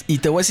muchas. Y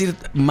te voy a decir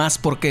más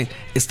porque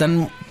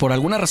están, por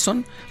alguna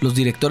razón, los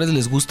directores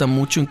les gusta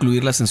mucho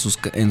incluirlas en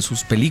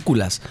sus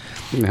películas.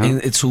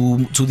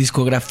 Su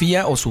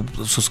discografía o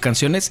sus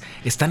canciones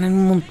están en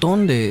un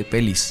montón de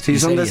pelis. Sí,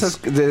 son de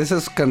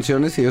esas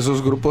canciones y de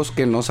esos grupos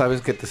que no sabes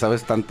que te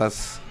sabes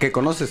tantas, que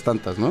conoces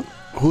tantas, ¿no?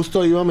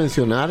 Justo iba a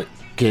mencionar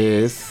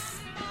que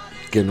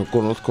no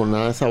conozco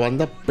nada de esa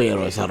banda,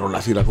 pero esa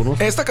rola sí la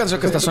conozco. Esta canción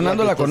que está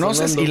sonando la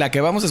conoces y la que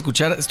vamos a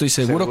escuchar estoy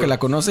seguro que la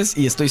conoces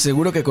y estoy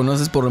seguro que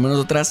conoces por lo menos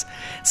otras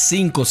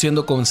 5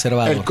 siendo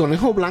conservador. ¿El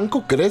Conejo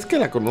Blanco crees que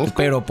la conozco?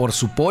 Pero por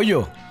su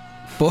pollo.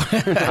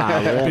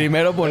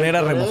 Primero poner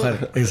a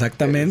remojar.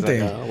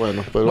 Exactamente.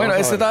 Bueno,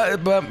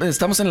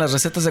 estamos en las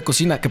recetas de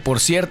cocina. Que por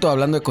cierto,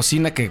 hablando de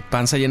cocina, que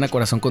panza llena,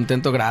 corazón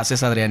contento.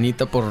 Gracias,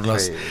 Adrianita, por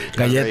las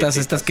galletas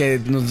estas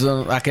que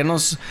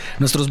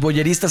nuestros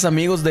bolleristas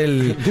amigos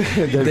del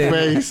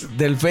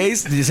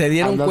Face se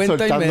dieron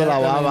cuenta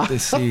inmediatamente.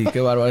 Sí,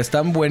 qué bárbaro.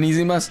 Están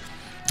buenísimas.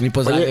 Y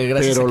pues, oye,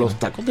 gracias, pero los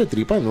tacos de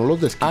tripa no los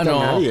desquita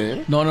nadie,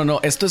 ¿eh? No.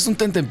 Esto es un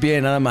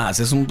tentempié nada más.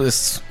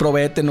 Es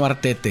proveete, no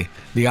artete,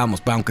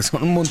 digamos. Aunque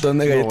son un montón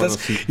de galletas.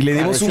 Sí. Y le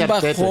dimos un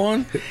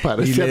bajón.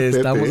 Y le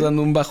estamos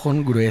dando un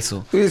bajón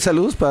grueso. Y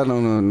saludos para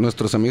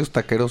nuestros amigos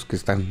taqueros que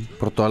están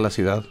por toda la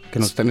ciudad, que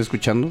nos están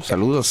escuchando.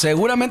 Saludos.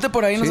 Seguramente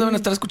por ahí nos deben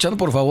estar escuchando.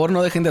 Por favor,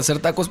 no dejen de hacer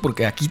tacos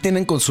porque aquí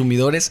tienen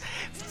consumidores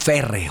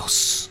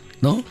férreos.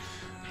 ¿no?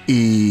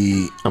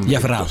 Y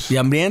aferrados. Y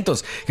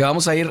hambrientos. Que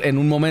vamos a ir en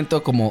un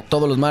momento, como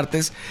todos los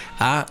martes,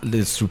 a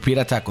destruir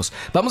a tacos.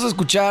 Vamos a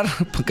escuchar,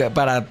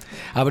 para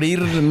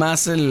abrir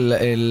más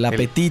el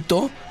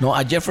apetito, ¿no?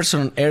 A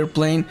Jefferson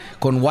Airplane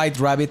con White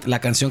Rabbit, la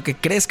canción que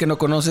crees que no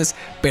conoces,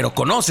 pero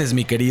conoces,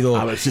 mi querido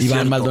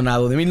Iván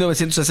Maldonado, de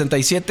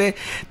 1967,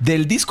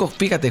 del disco,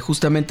 fíjate,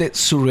 justamente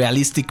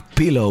Surrealistic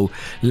Pillow,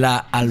 la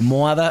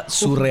almohada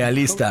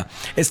surrealista.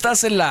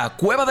 Estás en la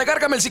Cueva de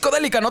Gargamel,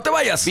 sicodélica, no te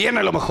vayas.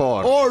 Viene lo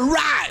mejor. All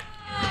right.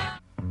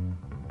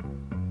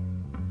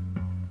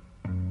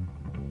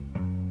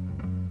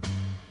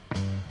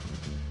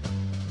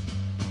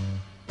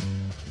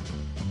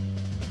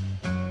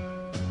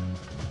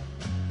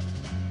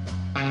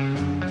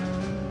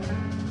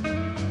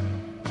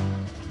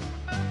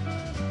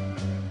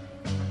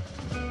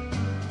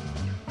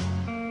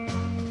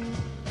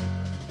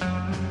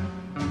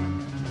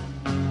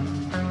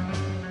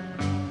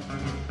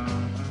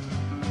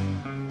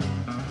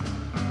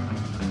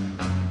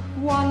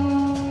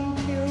 One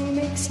pill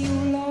makes you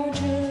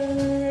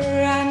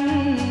larger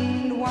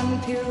and one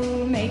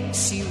pill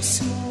makes you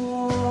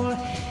small,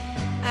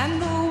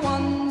 and the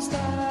ones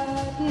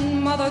that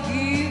mother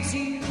gives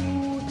you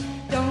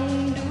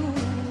don't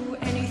do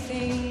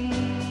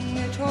anything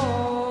at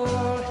all.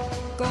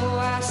 Go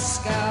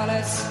ask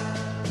Alice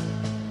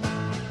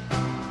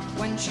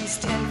when she's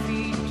 10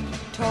 feet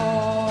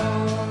tall.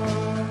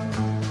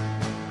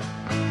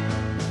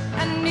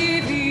 And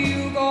if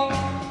you go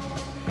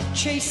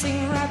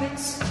chasing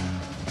rabbits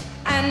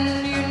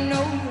and you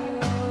know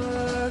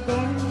you're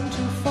going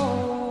to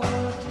fall,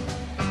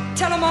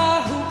 tell 'em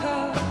a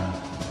hookah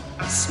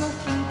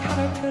smoking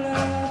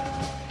caterpillar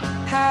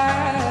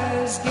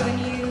has given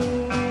you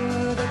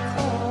the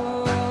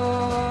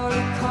call.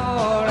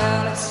 Call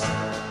Alice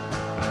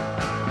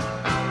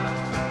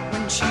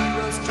when she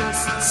was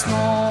just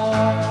small.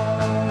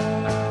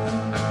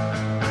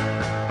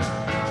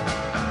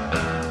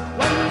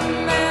 When the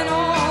men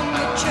on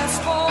the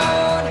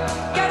chessboard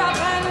get up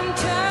and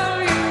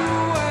tell you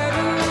where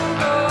to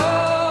go,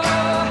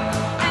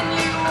 and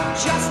you've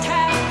just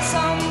had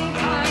some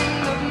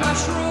kind of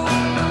mushroom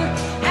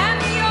and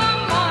your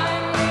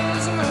mind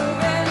is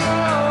moving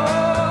low,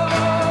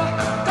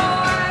 go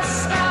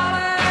ask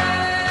Alice,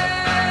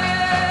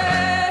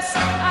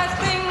 I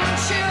think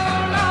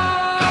she'll know.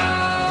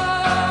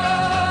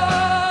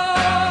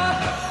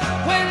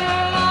 When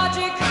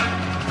logic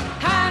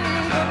and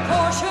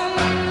proportion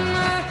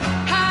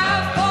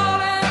have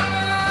fallen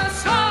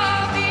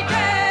slowly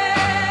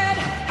dead,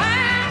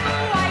 and the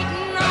white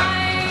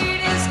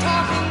knight is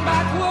talking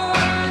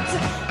backwards,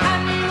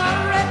 and the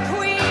red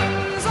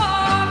queen's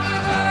off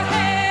with her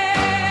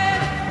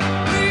head,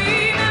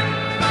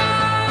 remember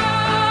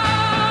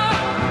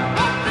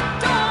what the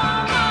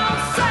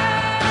dormouse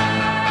said.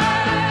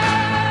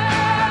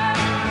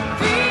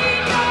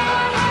 Feed your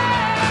head,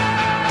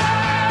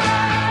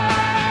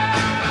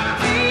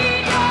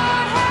 feed your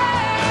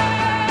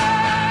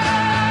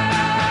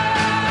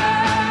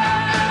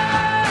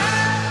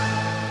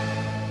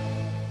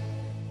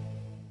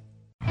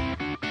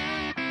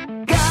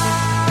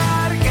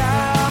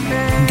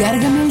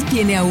Gargamel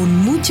tiene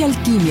aún mucha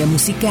alquimia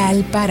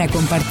musical para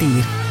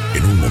compartir.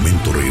 En un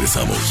momento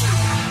regresamos.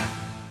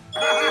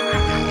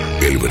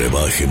 El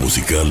brebaje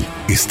musical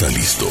está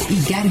listo.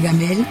 Y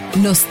Gargamel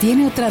nos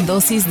tiene otra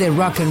dosis de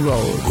rock and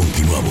roll.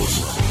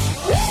 Continuamos.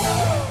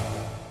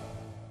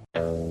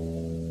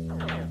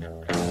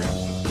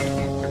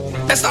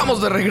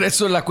 Estamos de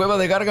regreso en la Cueva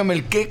de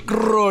Gargamel. ¡Qué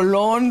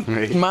rolón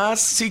más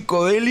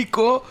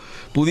psicodélico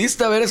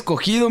pudiste haber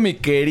escogido, mi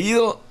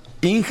querido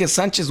Inge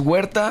Sánchez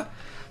Huerta!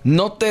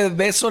 No te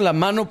beso la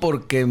mano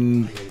porque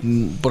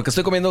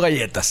estoy comiendo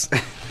galletas.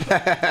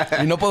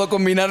 Y no puedo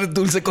combinar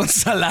dulce con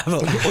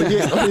salado.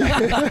 Oye.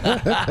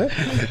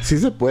 Sí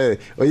se puede.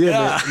 Oye,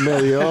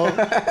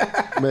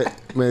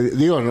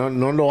 digo,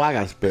 no lo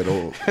hagas,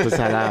 pero pues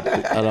a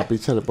la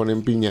pizza le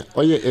ponen piña.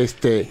 Oye,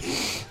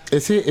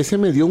 ese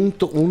me dio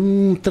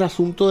un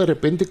trasunto de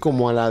repente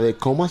como a la de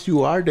Come As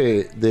You Are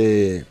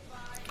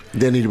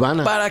de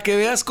Nirvana. Para que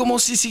veas cómo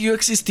sí siguió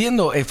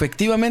existiendo.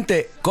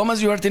 Efectivamente, Come As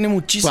You Are tiene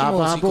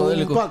muchísimo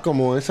psicodélico.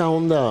 Como esa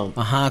onda.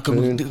 Ajá,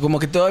 como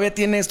que todavía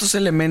tiene estos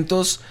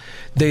elementos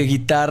de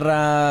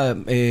guitarra,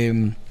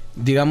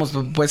 digamos,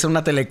 puede ser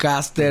una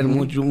Telecaster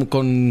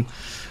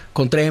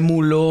con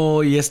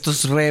trémulo y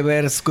estos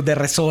reverbs de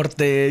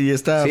resorte y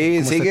esta...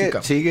 Sí,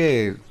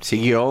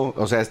 siguió.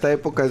 O sea, esta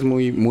época es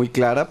muy, muy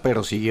clara,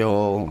 pero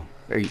siguió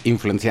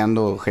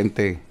influenciando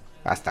gente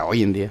hasta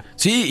hoy en día.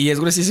 Sí, y es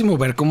gruesísimo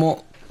ver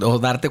cómo... o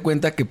darte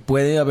cuenta que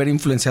puede haber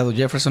influenciado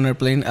Jefferson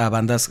Airplane a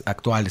bandas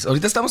actuales.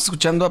 Ahorita estamos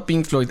escuchando a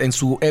Pink Floyd en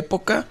su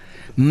época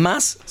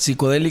más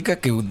psicodélica,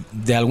 que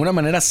de alguna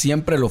manera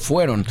siempre lo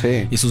fueron.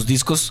 Sí. Y sus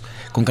discos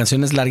con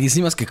canciones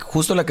larguísimas, que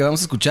justo la que vamos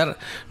a escuchar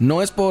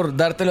no es por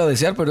dártelo a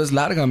desear, pero es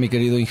larga, mi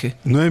querido Inge.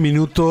 9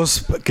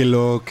 minutos, que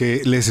lo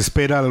que les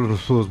espera a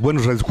los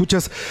buenos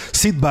radioescuchas.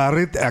 Syd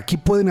Barrett, aquí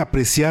pueden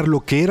apreciar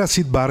lo que era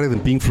Syd Barrett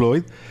en Pink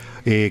Floyd,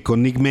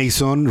 con Nick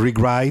Mason, Rick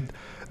Wright,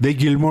 Dave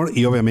Gilmour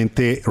y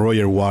obviamente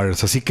Roger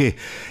Waters. Así que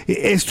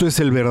esto es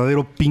el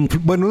verdadero Pink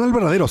Floyd. Bueno, no el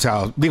verdadero, o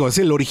sea, digo, es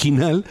el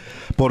original,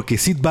 porque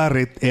Syd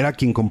Barrett era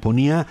quien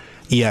componía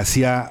y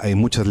hacía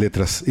muchas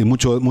letras y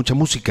mucha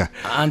música.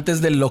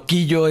 Antes del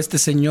loquillo, este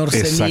señor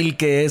senil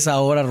que es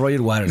ahora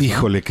Roger Waters, ¿no?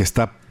 Híjole, que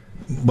está...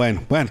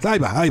 Bueno,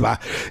 ahí va.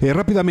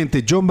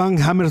 Rápidamente, John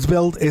Van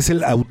Hammersveld es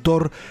el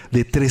autor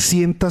de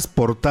 300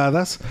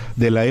 portadas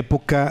de la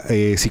época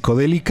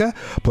psicodélica.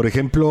 Por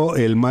ejemplo,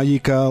 el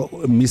Magical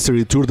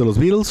Mystery Tour de los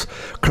Beatles,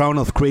 Crown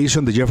of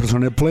Creation de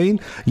Jefferson Airplane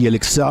y el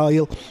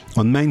Exile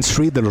on Main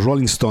Street de los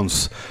Rolling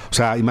Stones. O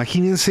sea,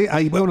 imagínense,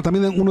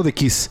 también uno de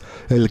Kiss,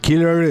 el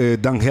Killer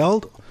Dan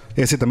Held.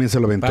 Ese también se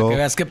lo aventó. Para que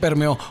veas que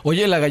permeó.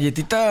 Oye, la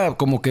galletita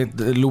como que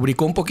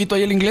lubricó un poquito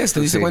ahí el inglés,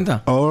 ¿te diste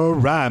cuenta? All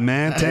right,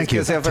 man. Thank you.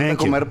 Que se falta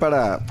comer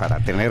para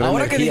tener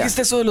Ahora energía. que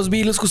dijiste eso de los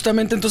Beatles,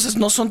 justamente, entonces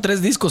no son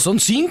 3 discos, son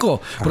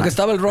 5. Porque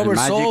estaba el Rubber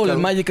Soul, el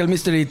Magical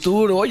Mystery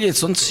Tour. Oye,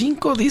 son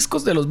 5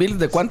 discos de los Beatles.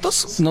 ¿De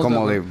cuántos? No,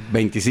 como de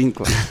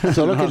 25.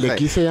 Solo que el de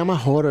aquí se llama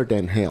Hotter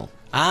Than Hell.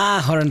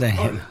 Ah,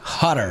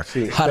 Hotter.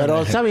 Sí,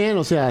 pero está bien,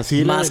 o sea,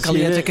 sí más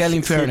caliente que el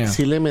infierno.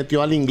 Sí le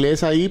metió al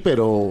inglés ahí,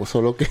 pero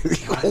solo que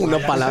dijo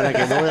una palabra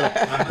que no era,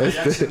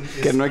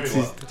 que no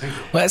existe.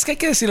 Bueno, es que hay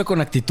que decirlo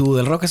con actitud.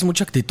 El rock es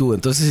mucha actitud.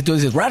 Entonces, si tú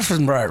dices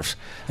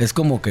es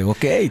como que,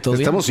 ok, todo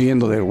bien. Estamos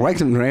siguiendo de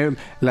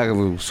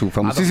su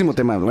famosísimo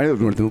tema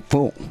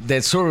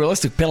The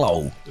Surrealistic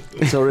Pillow.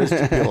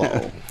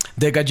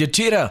 De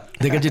galletita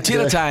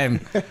time.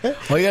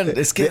 Oigan,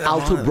 es que...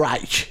 Alto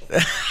Bright.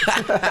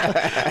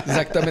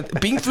 Exactamente.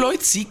 Pink Floyd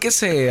sí que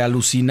se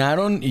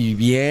alucinaron y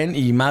bien,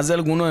 y más de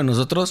alguno de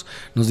nosotros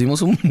nos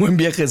dimos un buen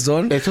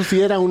viajezón. Eso sí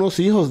eran unos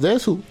hijos de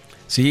eso.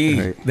 Sí,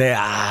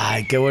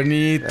 ay, qué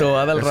bonito.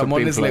 A Adal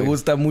Ramones le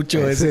gusta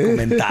mucho ese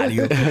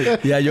comentario.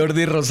 Y a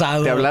Jordi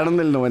Rosado. Te hablaron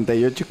del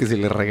 98 que si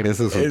le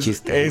regresas su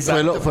chiste.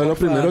 Fue lo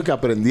primero que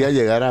aprendí a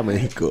llegar a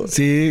México.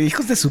 Sí,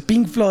 hijos de su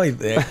Pink Floyd.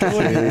 Qué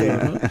bonito,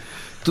 ¿no?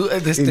 Tú,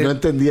 y no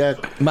entendía.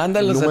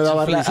 Mándalos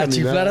no a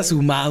chiflar a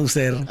su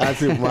Mauser. A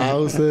su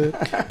Mauser.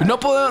 No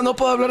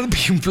puedo hablar de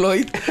Pink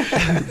Floyd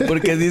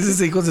porque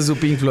dices hijos de su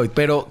Pink Floyd.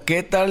 Pero,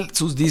 ¿qué tal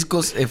sus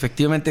discos?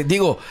 Efectivamente,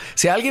 digo,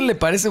 si a alguien le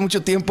parece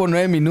mucho tiempo,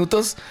 9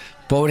 minutos,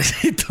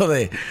 pobrecito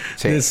de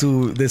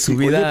su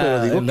vida.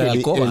 Oye, pero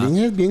digo que el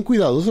niño es bien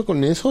cuidadoso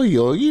con eso y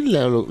hoy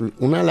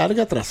una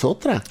larga tras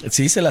otra.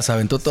 Sí, se las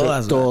aventó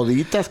todas.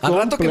 Toditas completas.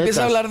 Al rato que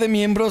empieza a hablar de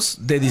miembros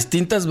de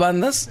distintas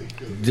bandas,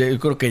 yo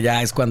creo que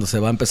ya es cuando se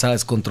va a empezar a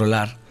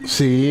descontrolar.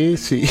 Sí.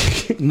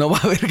 No va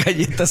a haber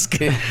galletas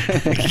que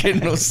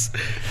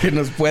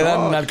nos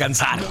puedan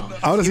alcanzar.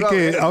 Ahora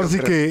sí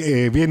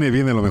que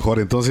viene lo mejor.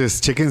 Entonces,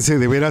 chéquense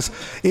de veras.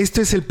 Es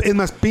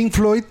más, Pink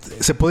Floyd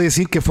se puede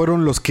decir que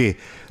fueron los que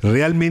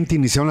realmente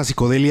iniciaron la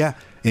psicodelia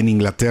en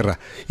Inglaterra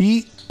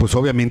y pues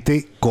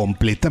obviamente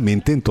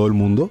completamente en todo el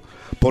mundo,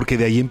 porque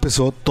de ahí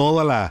empezó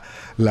toda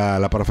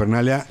la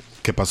parafernalia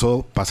que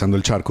pasó pasando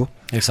el charco.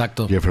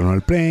 Exacto. Jefferson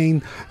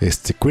Airplane,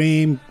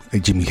 Cream,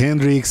 Jimi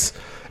Hendrix,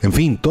 en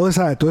fin, toda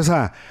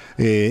esa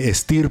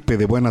estirpe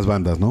de buenas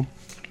bandas, ¿no?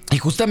 Y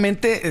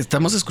justamente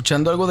estamos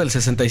escuchando algo del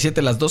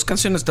 67, las dos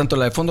canciones, tanto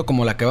la de fondo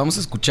como la que vamos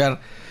a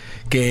escuchar,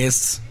 que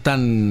es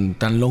tan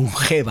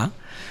longeva.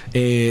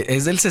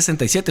 Es del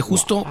 67,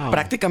 justo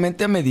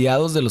prácticamente a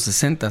mediados de los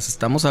 60.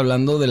 Estamos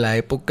hablando de la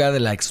época de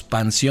la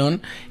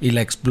expansión y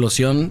la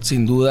explosión,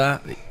 sin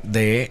duda,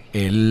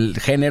 del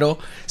género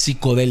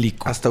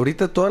psicodélico. Hasta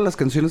ahorita todas las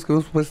canciones que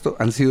hemos puesto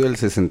han sido del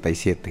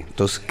 67.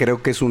 Entonces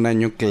creo que es un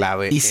año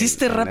clave.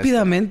 Hiciste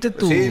rápidamente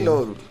tu... Sí,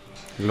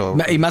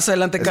 y más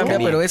adelante cambia,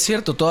 pero es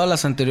cierto, todas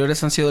las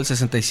anteriores han sido del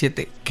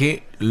 67.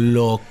 ¡Qué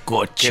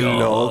loco! ¡Qué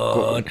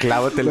loco!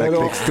 Clávate la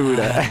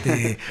textura.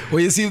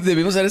 Oye, sí,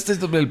 debimos hacer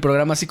el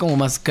programa así como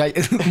más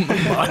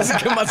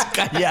más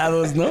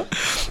callados, ¿no?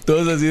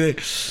 Todos así de...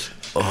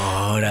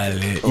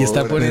 Órale. Y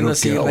está poniendo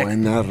así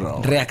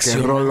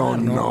reacción. ¡Qué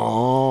rolón!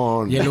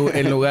 No. Y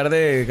en lugar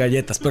de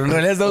galletas. Pero en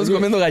realidad estamos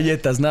comiendo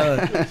galletas,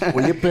 nada.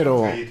 Oye,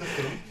 pero...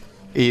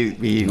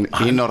 Y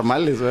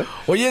normales, ¿eh?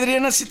 Oye,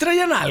 Adriana, sí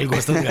traían algo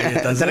estas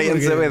galletas. Traían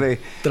CBD.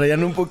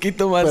 Traían un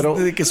poquito más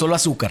de que solo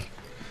azúcar.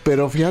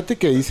 Pero fíjate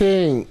que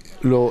dicen...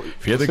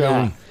 Fíjate que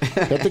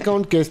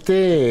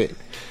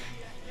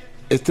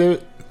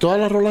todas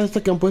las rolas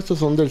estas que han puesto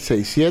son del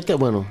 6-7.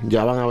 Bueno,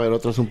 ya van a haber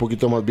otras un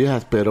poquito más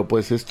viejas. Pero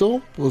pues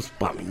esto, pues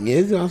para mí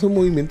es más un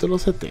movimiento de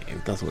los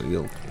 70, soy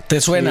yo.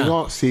 ¿Te suena?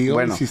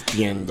 Sigo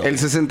insistiendo. El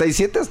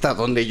 67, hasta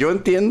donde yo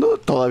entiendo,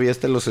 todavía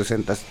está en los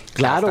 60.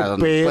 Claro,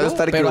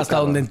 pero hasta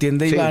donde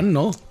entiende Iván,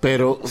 ¿no?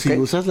 Pero si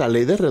usas la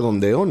ley de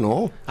redondeo,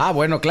 no. Ah,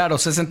 bueno, claro,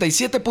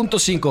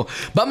 67.5.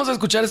 Vamos a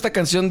escuchar esta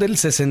canción del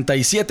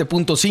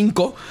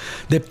 67.5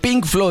 de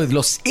Pink Floyd,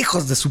 los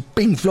hijos de su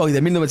Pink Floyd,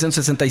 de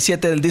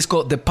 1967, del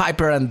disco The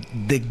Piper and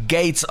the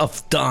Gates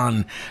of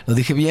Dawn. ¿Lo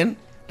dije bien?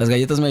 ¿Las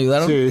galletas me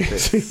ayudaron?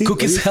 Sí.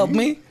 ¿Cookies help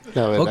me?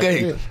 Ok,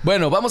 que...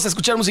 bueno, vamos a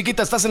escuchar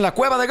musiquita. Estás en la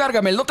Cueva de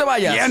Gargamel, no te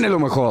vayas. Viene lo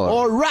mejor.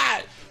 All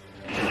right.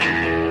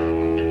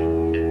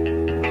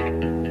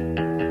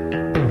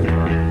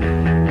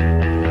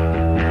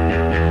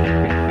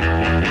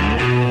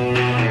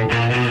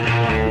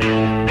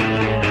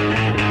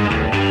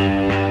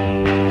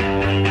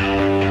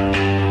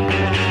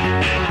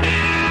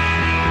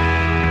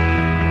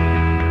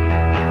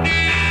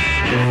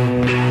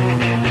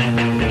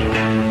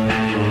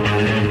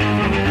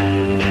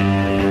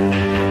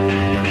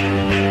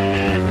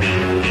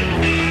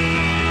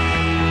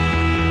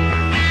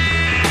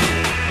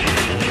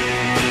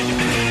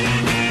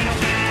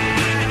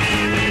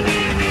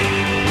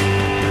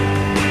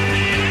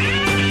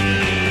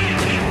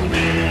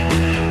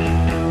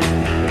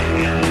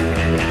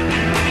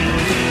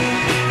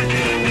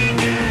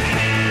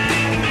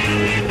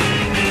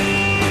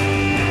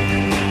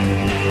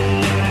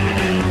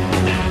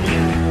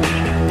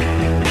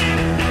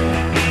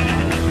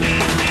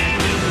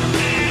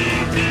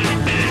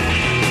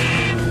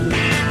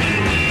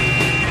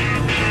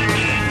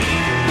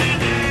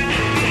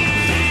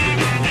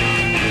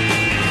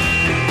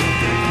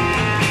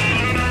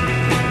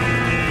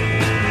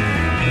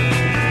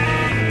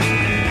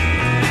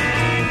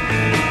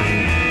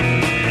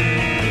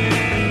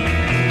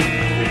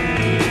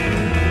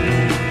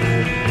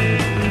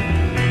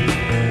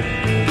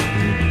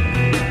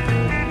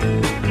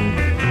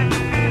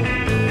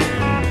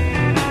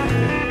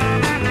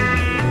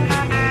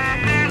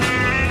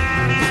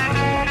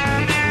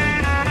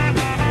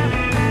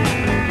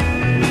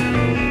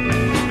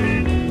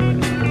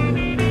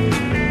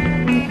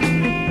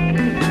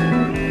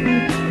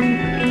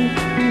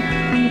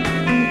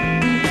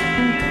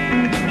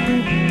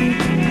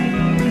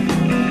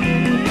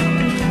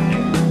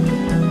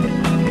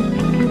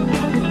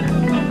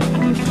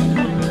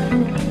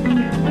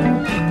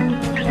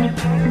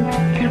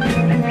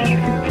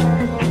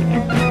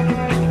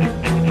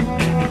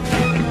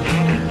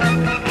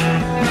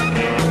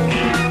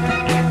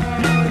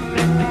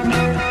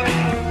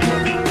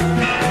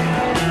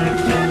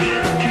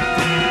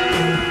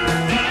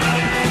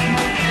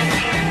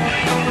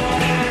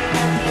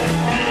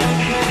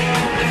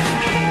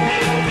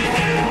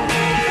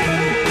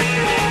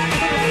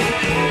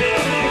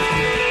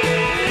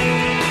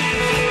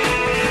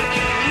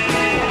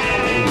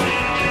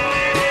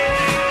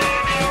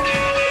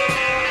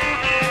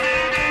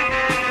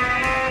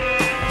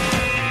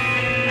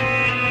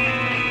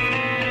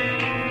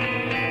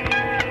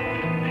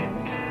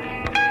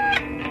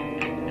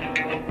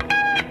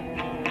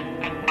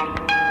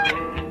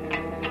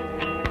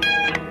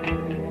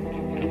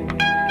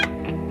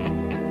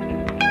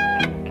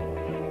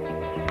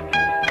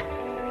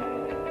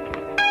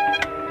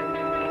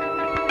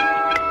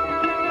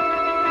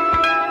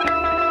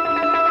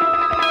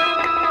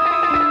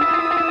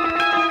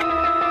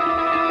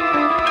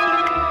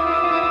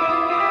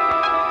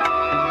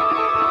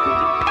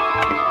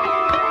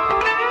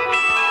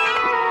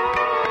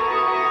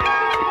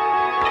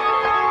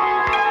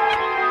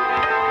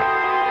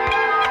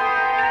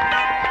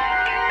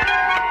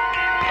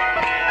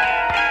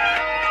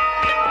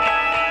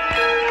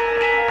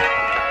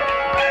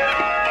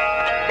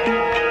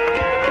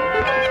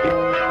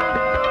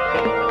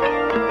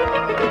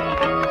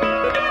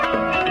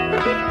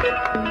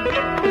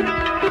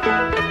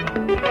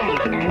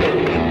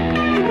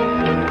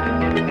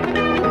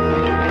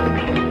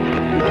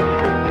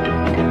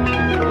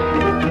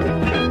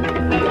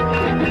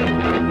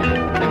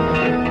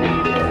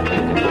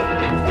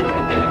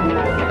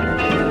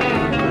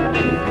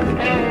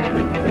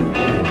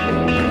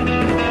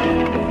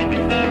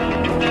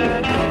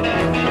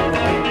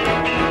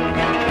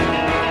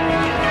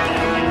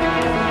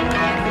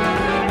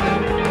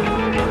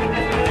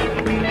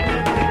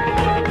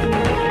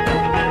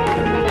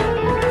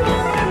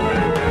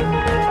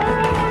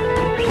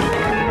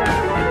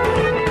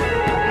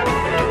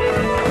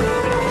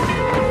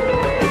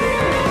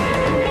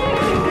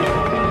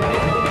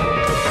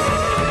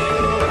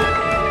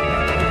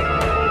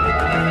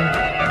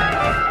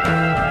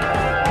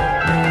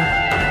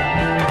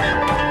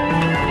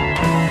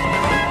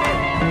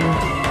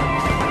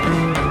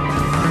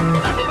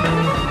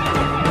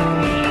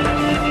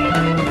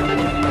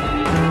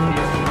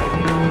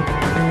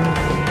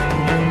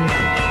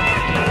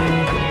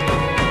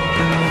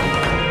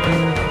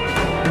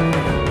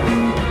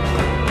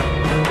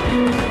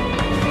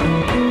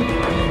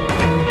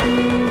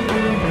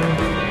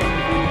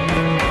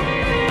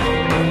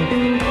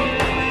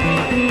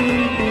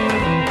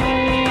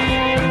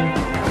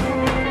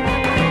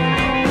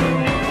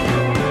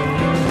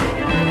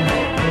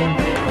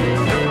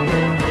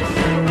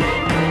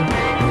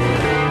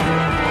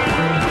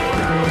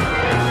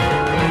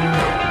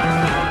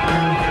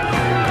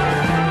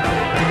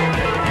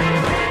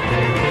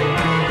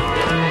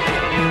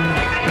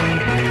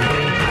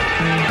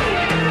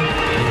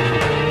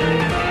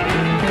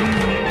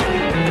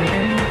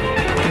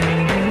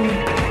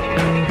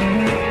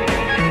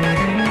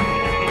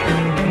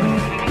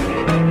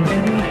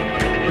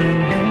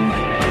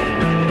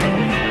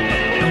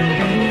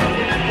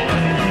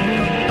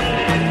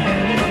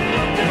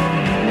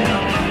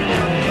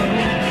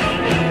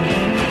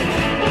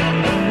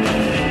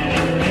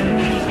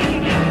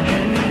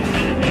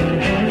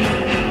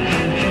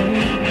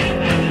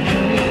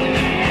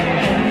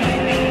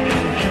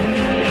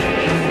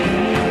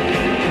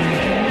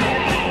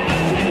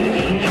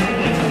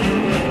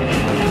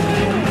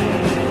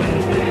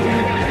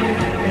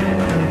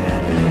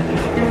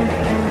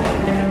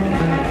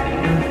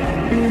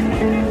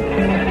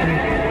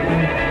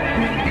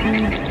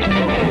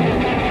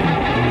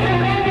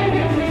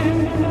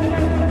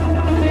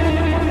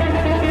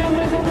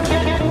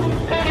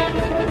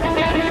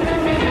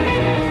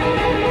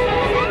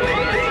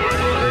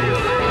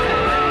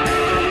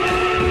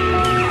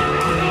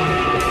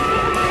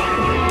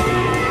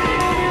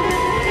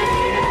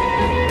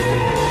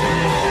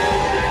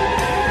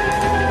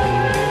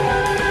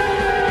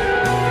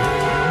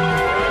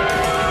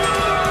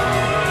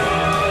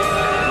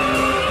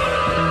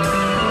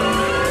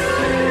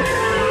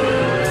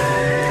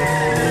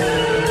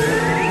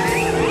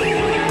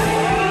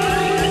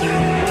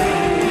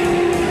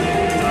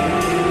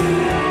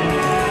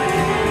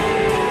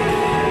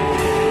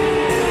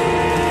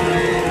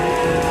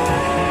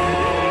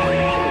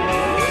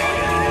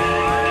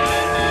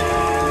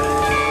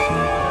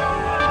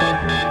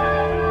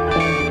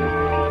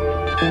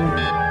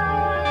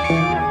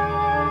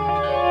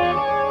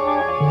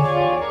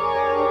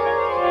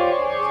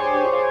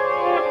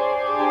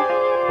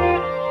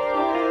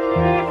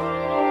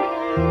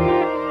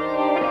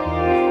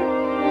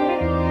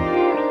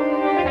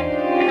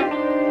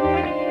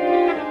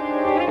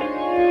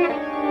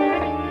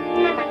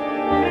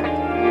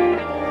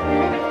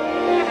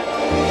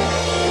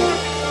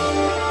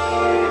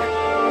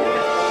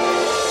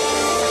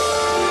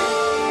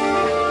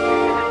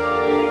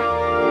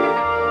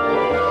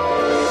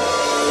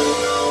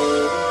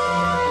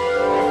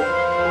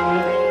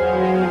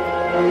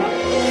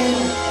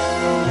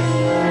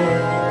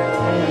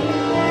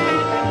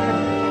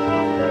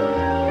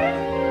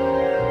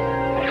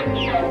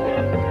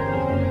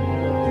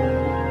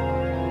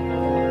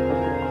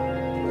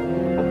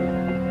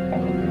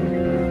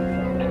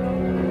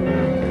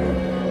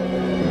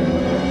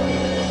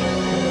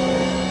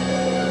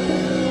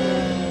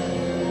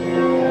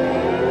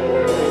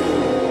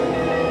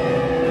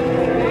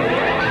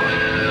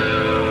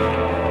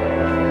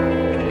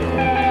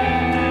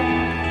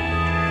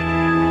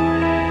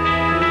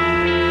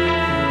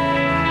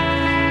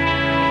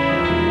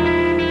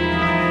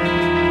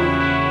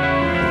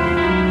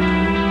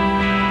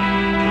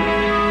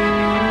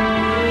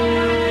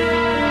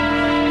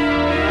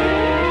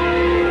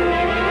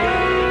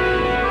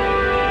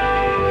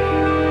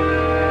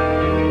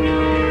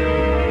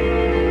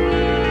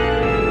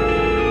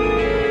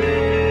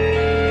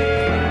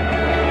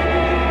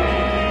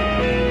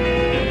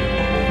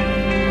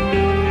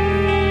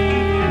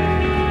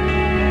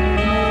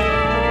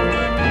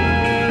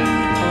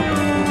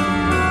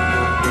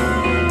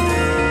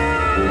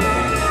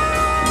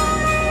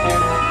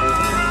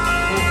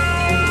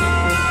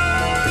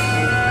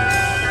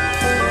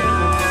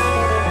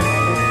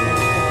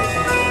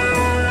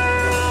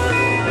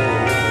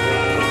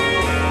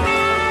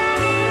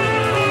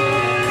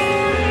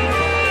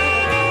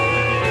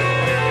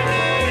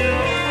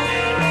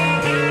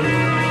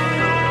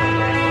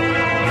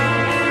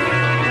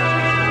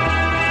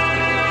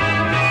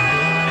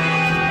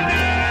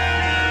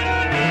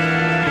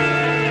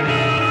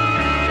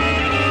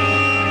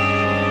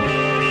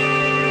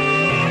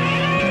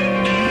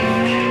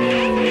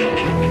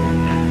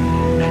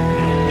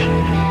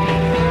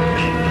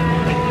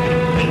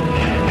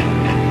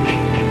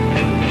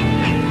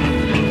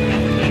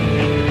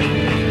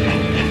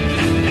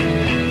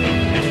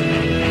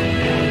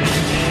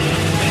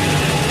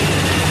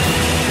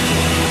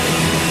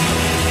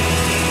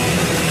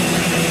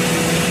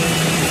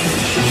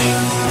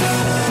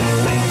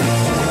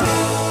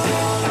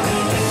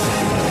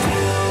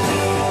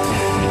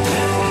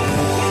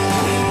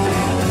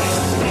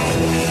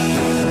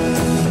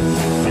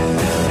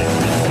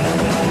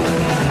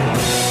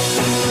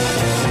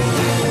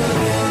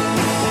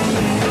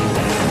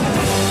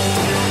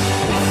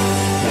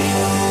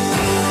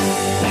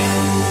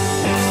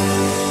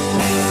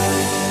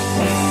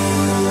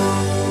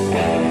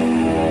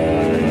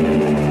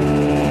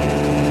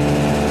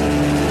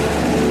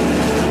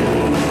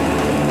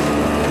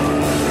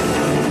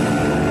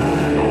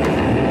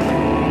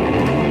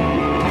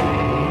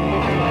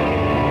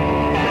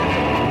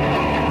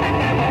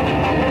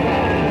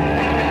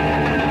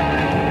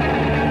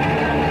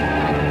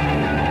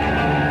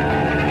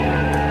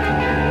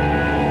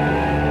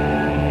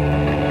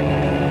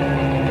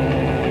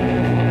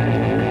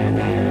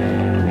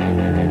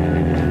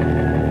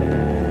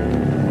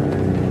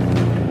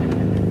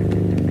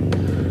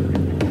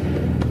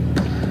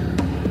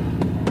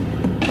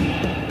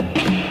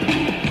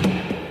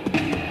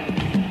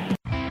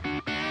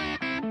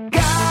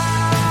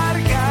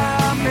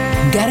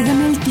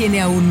 Gargamel tiene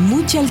aún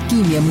mucha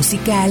alquimia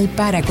musical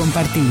para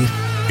compartir.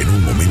 En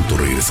un momento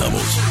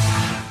regresamos.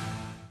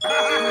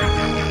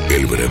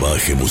 El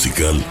brebaje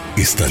musical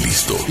está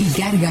listo. Y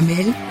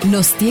Gargamel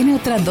nos tiene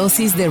otra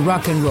dosis de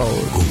rock and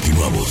roll.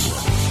 Continuamos.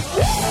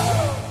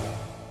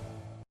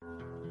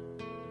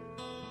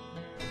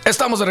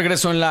 Estamos de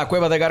regreso en la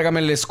cueva de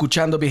Gargamel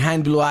escuchando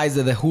Behind Blue Eyes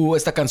de The Who,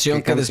 esta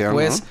canción que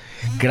después,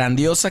 ¿no?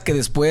 Grandiosa, que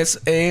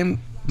después,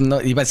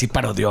 no, iba a decir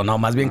parodió, no,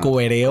 más bien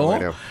cobereó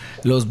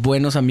los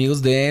buenos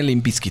amigos de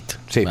Limp Bizkit.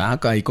 Sí.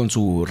 Ahí con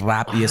su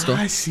rap y esto.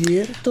 Ah, es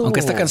cierto. Aunque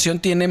esta canción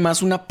tiene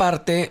más una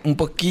parte un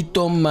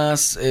poquito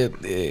más,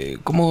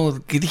 ¿cómo?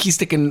 ¿Qué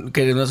dijiste? Que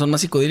no son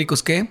más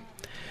psicodélicos, ¿qué?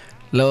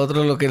 Lo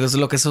otro, lo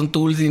que son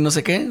Tools y no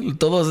sé qué.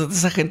 Toda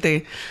esa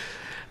gente...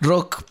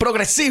 Rock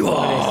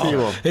progresivo.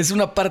 Es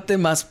una parte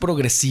más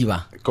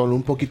progresiva. Con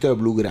un poquito de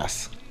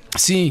bluegrass.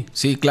 Sí,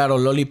 claro.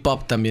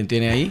 Lollipop también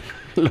tiene ahí.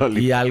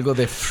 Y algo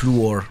de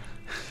Fluor.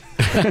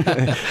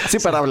 Sí,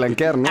 para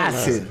blanquear, ¿no?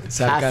 Sí,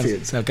 se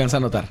alcanza a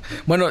notar.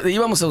 Bueno,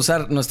 íbamos a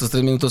usar nuestros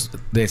 3 minutos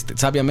de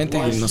sabiamente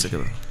y no sé qué.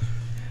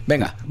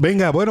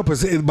 Venga, bueno,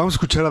 pues vamos a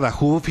escuchar a The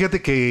Who.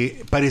 Fíjate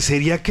que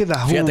parecería que The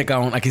Who... Fíjate,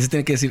 cabrón. Aquí se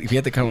tiene que decir,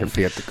 fíjate, cabrón.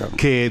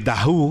 Que The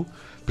Who...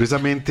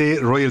 Precisamente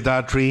Roger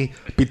Daltrey,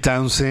 Pete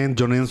Townshend,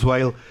 John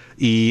Entwistle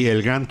y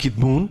el gran Kid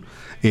Moon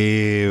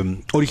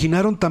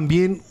originaron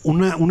también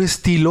un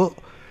estilo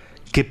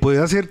que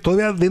puede ser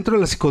todavía dentro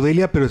de la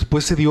psicodelia, pero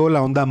después se dio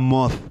la onda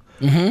moth,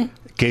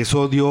 que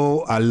eso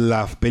dio a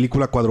la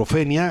película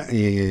Cuadrofenia,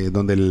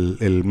 donde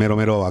el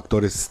mero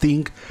actor es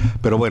Sting,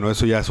 pero bueno,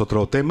 eso ya es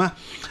otro tema.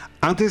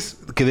 Antes,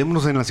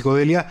 quedémonos en la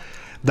psicodelia.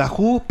 The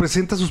Who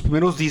presenta sus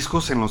primeros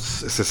discos en los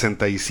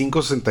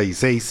 65,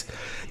 66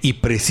 y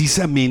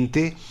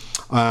precisamente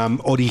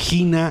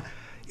origina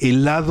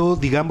el lado,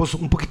 digamos,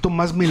 un poquito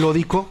más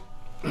melódico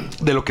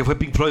de lo que fue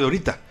Pink Floyd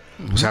ahorita.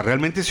 O sea,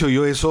 realmente se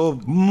oyó eso,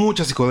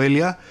 mucha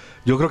psicodelia.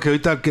 Yo creo que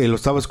ahorita que lo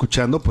estaba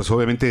escuchando, pues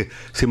obviamente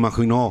se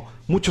imaginó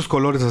muchos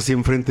colores así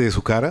enfrente de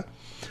su cara.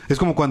 Es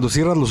como cuando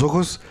cierras los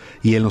ojos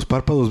y en los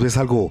párpados ves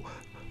algo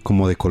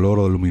como de color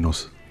o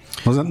luminoso.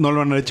 ¿No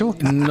lo han hecho?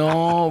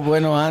 No,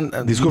 bueno...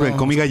 Disculpen, no.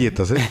 Comí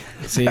galletas, ¿eh?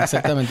 Sí,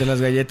 exactamente,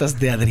 las galletas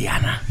de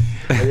Adriana.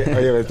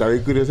 Oye, está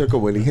bien curioso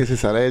como el Inge se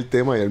sale del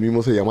tema y él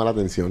mismo se llama la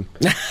atención.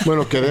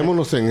 Bueno,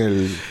 quedémonos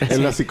en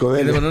la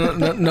psicodelia.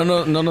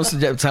 No nos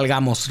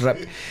salgamos.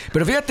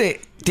 Pero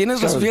fíjate,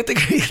 tienes razón, fíjate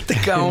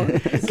cabrón,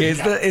 que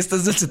esta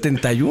es del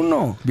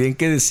 71. Bien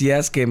que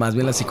decías que más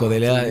bien la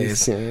psicodelia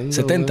es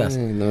 70s.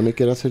 No me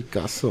quiero hacer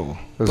caso.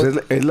 Pues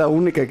es la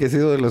única que ha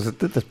sido de los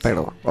 70s,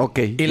 pero ok.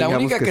 Y la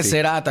única que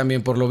será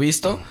también, por lo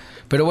visto.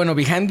 Pero bueno,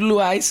 Behind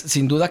Blue Eyes,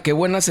 sin duda, qué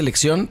buena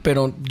selección,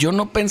 pero yo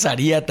no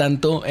pensaría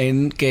tanto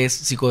en que es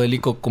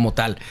psicodélico como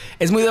tal.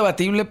 Es muy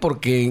debatible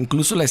porque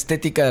incluso la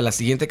estética de la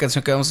siguiente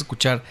canción que vamos a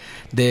escuchar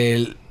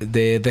de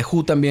The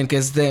Who también, que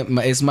es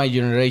My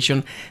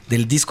Generation,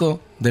 del disco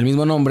del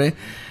mismo nombre,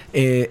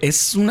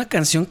 es una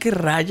canción que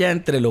raya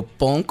entre lo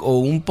punk o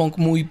un punk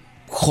muy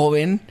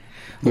joven,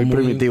 muy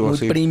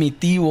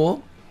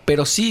primitivo.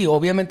 Pero sí,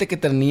 obviamente que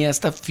tenía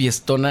esta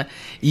fiestona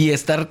y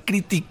estar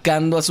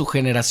criticando a su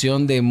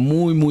generación de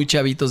muy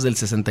chavitos del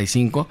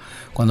 65,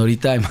 cuando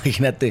ahorita,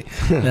 imagínate,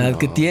 la edad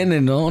que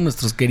tienen, ¿no?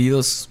 Nuestros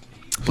queridos...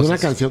 Pues una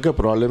canción que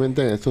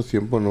probablemente en estos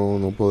tiempos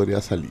no podría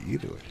salir,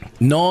 güey.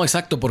 No,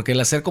 exacto, porque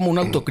el hacer como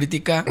una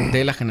autocrítica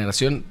de la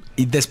generación.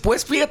 Y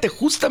después, fíjate,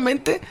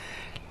 justamente,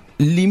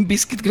 Limp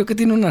Bizkit creo que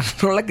tiene una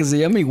rola que se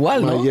llama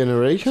igual, ¿no? My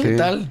Generation. ¿Qué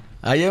tal?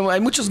 Hay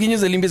muchos guiños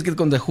de Limp Bizkit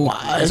con The Who.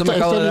 Eso me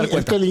acabo de dar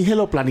cuenta. El Inge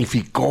lo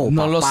planificó,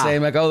 No lo sé,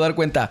 me acabo de dar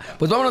cuenta.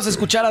 Pues vámonos a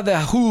escuchar a The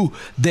Who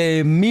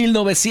de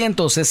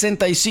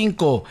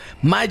 1965.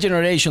 My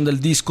Generation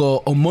del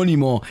disco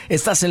homónimo.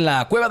 Estás en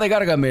la Cueva de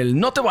Gargamel.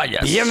 No te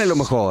vayas. Viene lo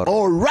mejor.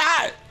 All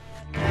right.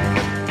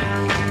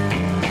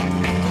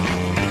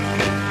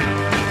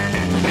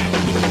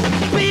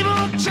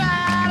 People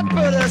try to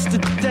put us to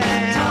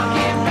down.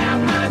 Talking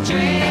about my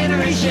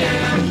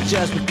generation.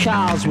 Just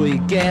because we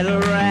get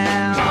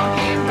around.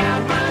 Talking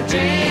about my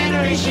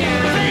generation.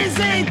 Things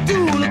they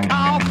do look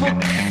awful.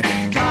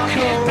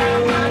 Talking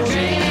about my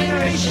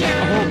generation. I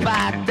hope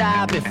I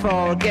die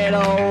before I get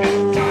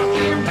old.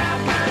 Talking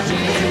about my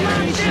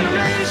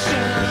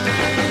generation.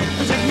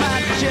 This is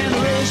my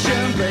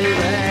generation, baby.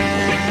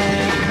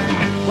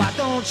 Why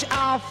don't you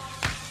all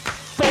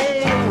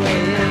fade away?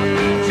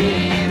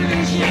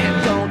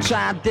 Don't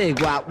try to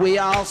dig what we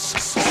all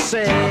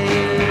say.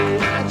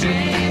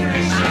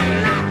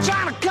 I'm not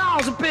trying to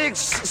cause a big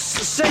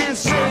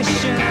sensation.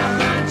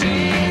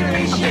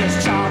 I'm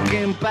just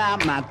talking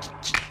about my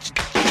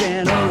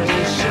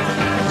generation.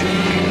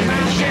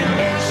 My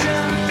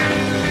generation.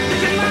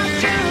 This is my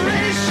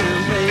generation,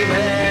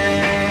 baby.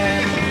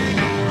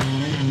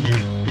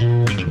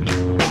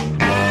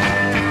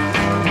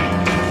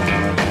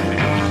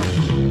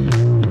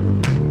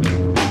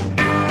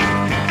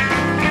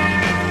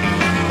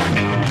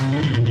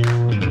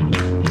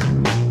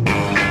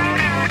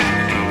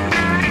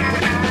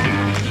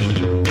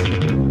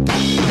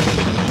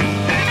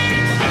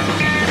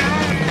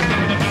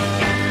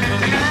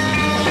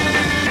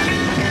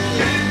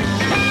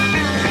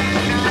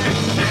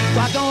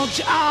 Don't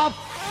you all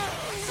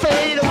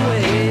fade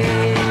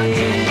away.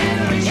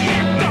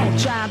 Don't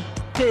try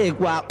to dig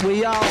what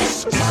we all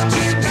say.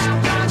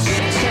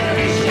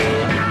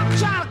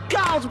 Try to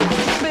cause a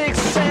big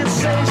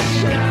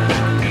sensation.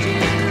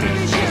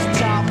 Just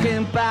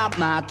talking about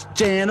my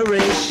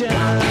generation.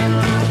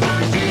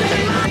 This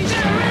is my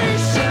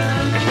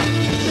generation.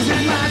 This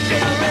is my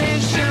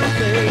generation,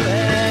 baby.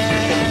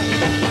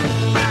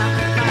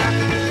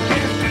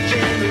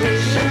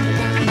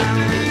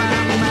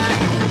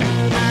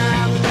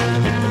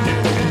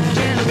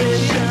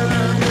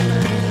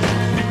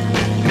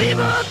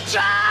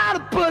 Try to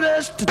put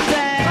us to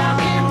down.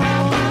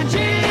 My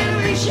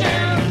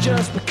generation.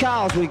 Just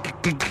because we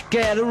could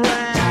get around.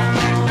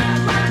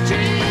 My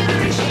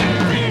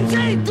generation. Things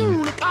ain't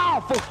do look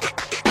awful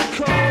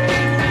cold.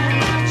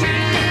 My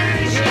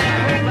generation. I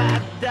hope I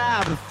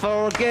die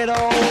before I get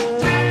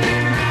old.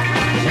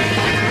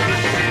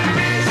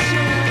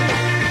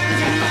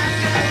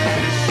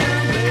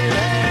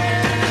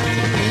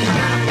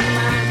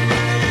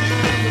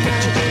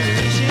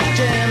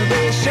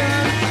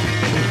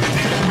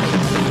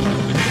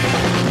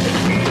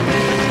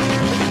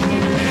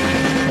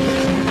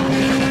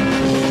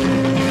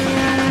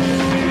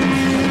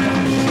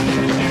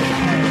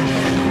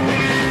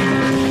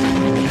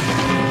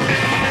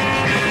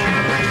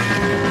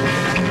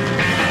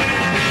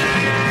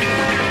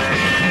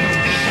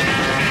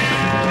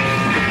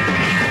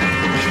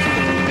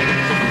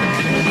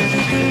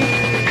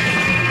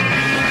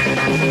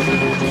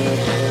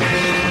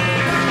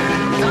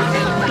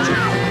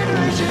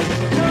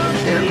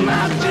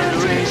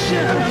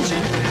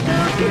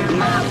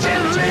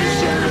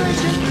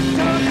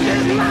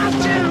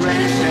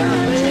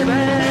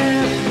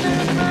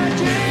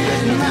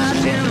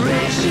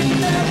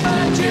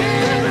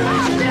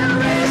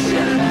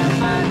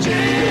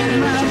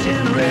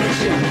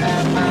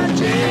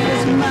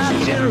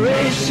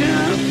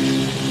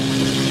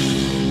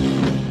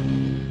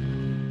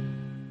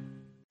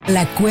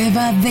 La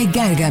Cueva de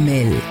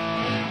Gargamel.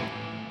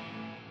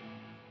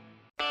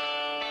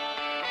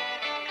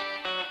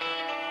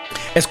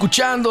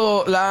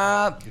 Escuchando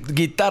la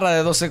guitarra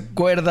de 12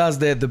 cuerdas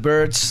de The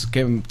Byrds,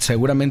 que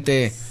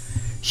seguramente,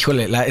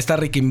 híjole, esta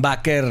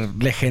Rickenbacker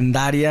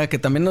legendaria, que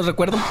también nos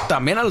recuerda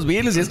también a los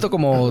Beatles, y esto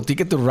como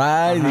Ticket to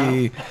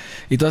Ride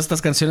y todas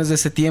estas canciones de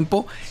ese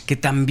tiempo, que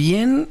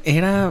también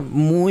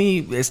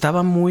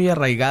estaba muy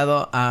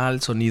arraigado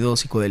al sonido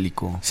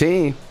psicodélico.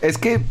 Sí, es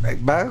que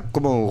va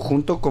como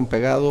junto con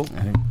pegado.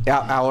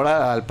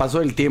 Ahora, al paso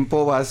del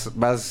tiempo,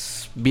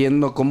 vas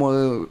viendo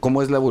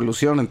cómo es la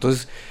evolución.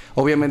 Entonces,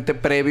 obviamente,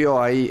 previo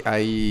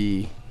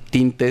hay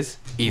tintes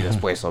y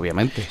después,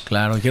 obviamente.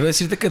 Claro, quiero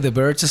decirte que The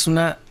Byrds es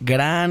una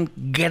gran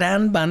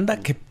banda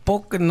que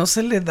no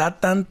se le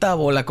da tanta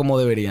bola como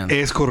deberían.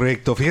 Es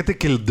correcto. Fíjate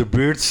que The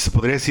Byrds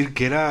podría decir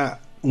que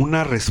era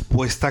una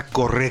respuesta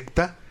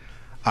correcta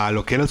a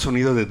lo que era el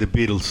sonido de The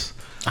Beatles.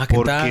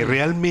 Porque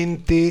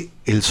realmente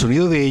el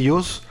sonido de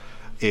ellos,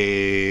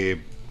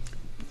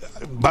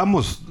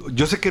 vamos,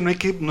 yo sé que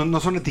no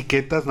son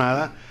etiquetas,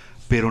 nada,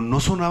 pero no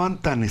sonaban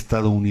tan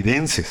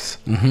estadounidenses.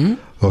 Uh-huh.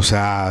 O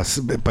sea,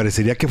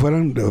 parecería que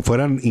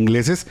fueran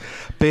ingleses,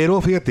 pero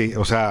fíjate,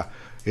 o sea,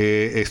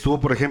 estuvo,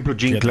 por ejemplo,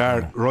 Gene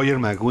Clark, Roger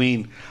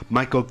McGuinn,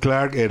 Michael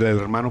Clark, era el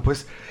hermano,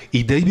 pues,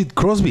 y David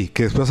Crosby,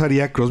 que después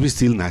haría Crosby,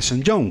 Still, Nash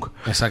 & Young.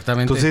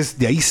 Exactamente. Entonces,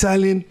 de ahí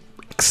salen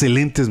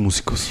excelentes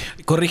músicos.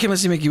 Corrígeme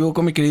si me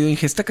equivoco, mi querido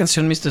Inge. ¿Esta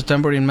canción, Mr.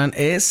 Tambourine Man,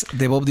 es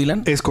de Bob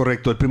Dylan? Es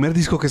correcto. El primer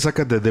disco que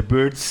saca de The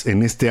Byrds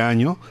en este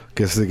año,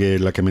 que es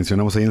la que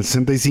mencionamos ahí en el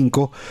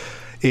 65,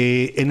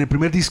 en el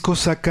primer disco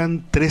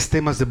sacan 3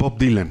 temas de Bob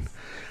Dylan.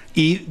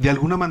 Y de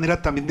alguna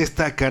manera también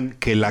destacan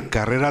que la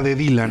carrera de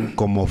Dylan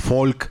como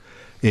folk,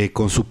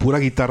 con su pura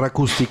guitarra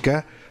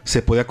acústica,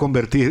 se podía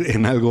convertir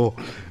en algo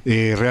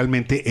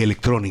realmente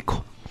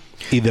electrónico.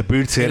 Y The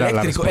Byrds era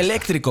la respuesta.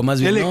 Eléctrico,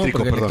 más bien.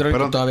 Eléctrico, ¿no?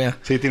 perdón. Todavía.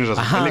 Sí, tienes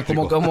razón. Ajá,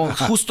 como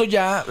justo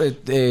ya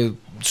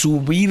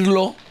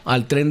subirlo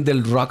al tren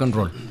del rock and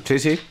roll.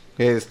 Sí.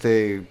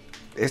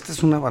 Esta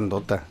es una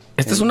bandota.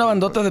 Esta es una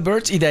bandota de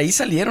Byrds, y de ahí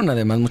salieron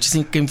además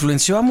muchísimas, que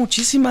influenció a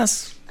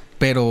muchísimas,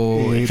 pero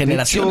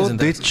generaciones.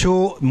 De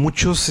hecho,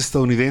 muchos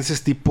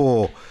estadounidenses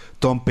tipo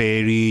Tom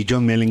Petty,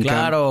 John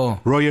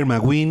Mellencamp, Roger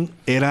McGuinn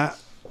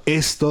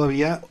es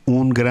todavía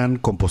un gran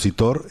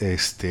compositor.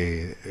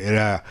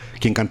 Era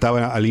quien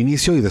cantaba al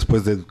inicio y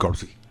después de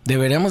Corsi.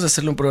 Deberíamos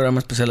hacerle un programa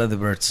especial a The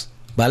Byrds.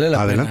 Vale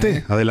la pena.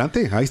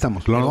 Adelante, ahí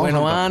estamos.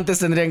 Bueno, antes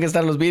tendrían que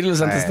estar los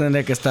Beatles, antes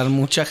tendría que estar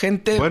mucha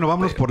gente. Bueno,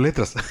 vámonos por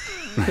letras.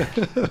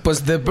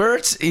 Pues The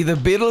Byrds y The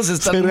Beatles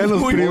están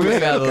muy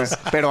pegados.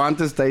 Pero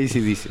antes está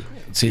AC/DC.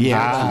 Sí,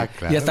 claro.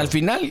 Y hasta el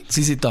final,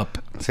 CC Top.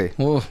 Sí.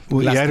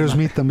 Y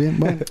Aerosmith también.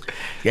 Bueno.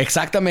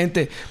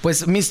 Exactamente.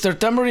 Pues Mr.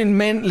 Tambourine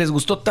Man les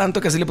gustó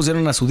tanto que así le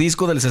pusieron a su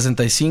disco del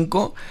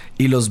 65,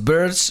 y los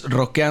Byrds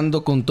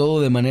rockeando con todo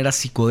de manera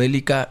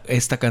psicodélica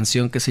esta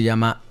canción que se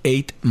llama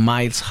 8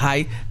 Miles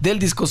High del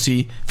disco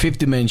Fifth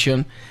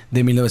Dimension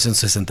de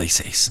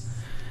 1966.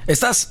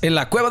 Estás en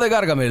la Cueva de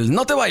Gargamel.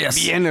 No te vayas.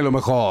 Viene lo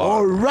mejor.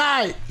 All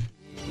right.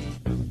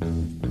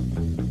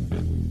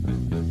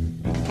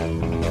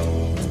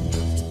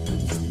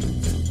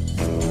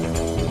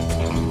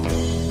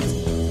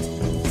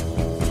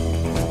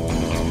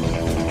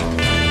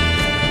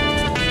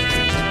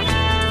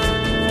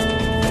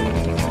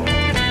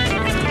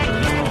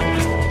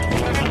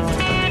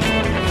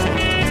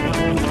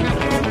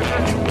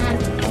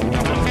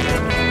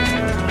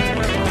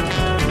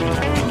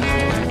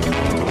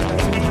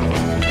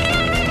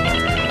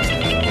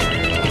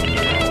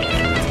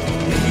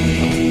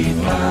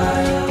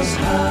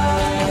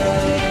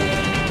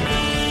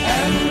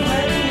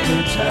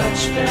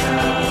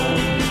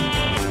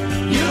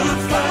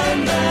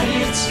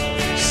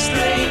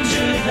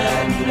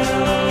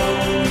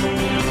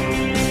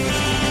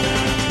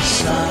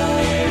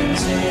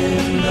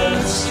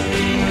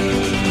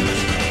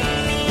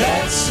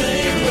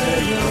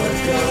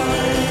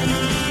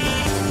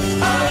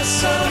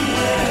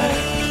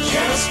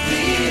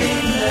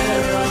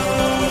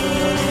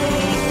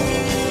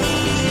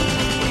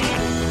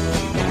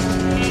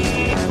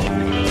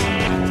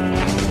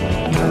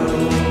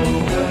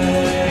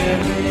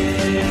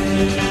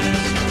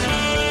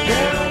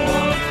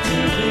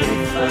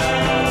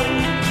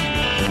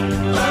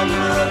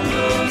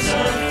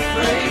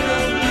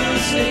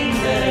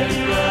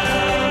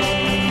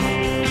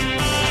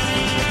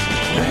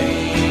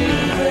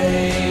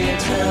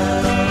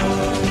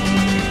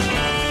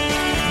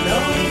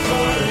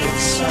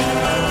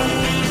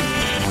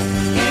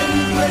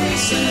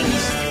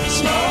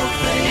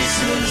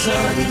 is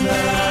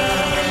undone.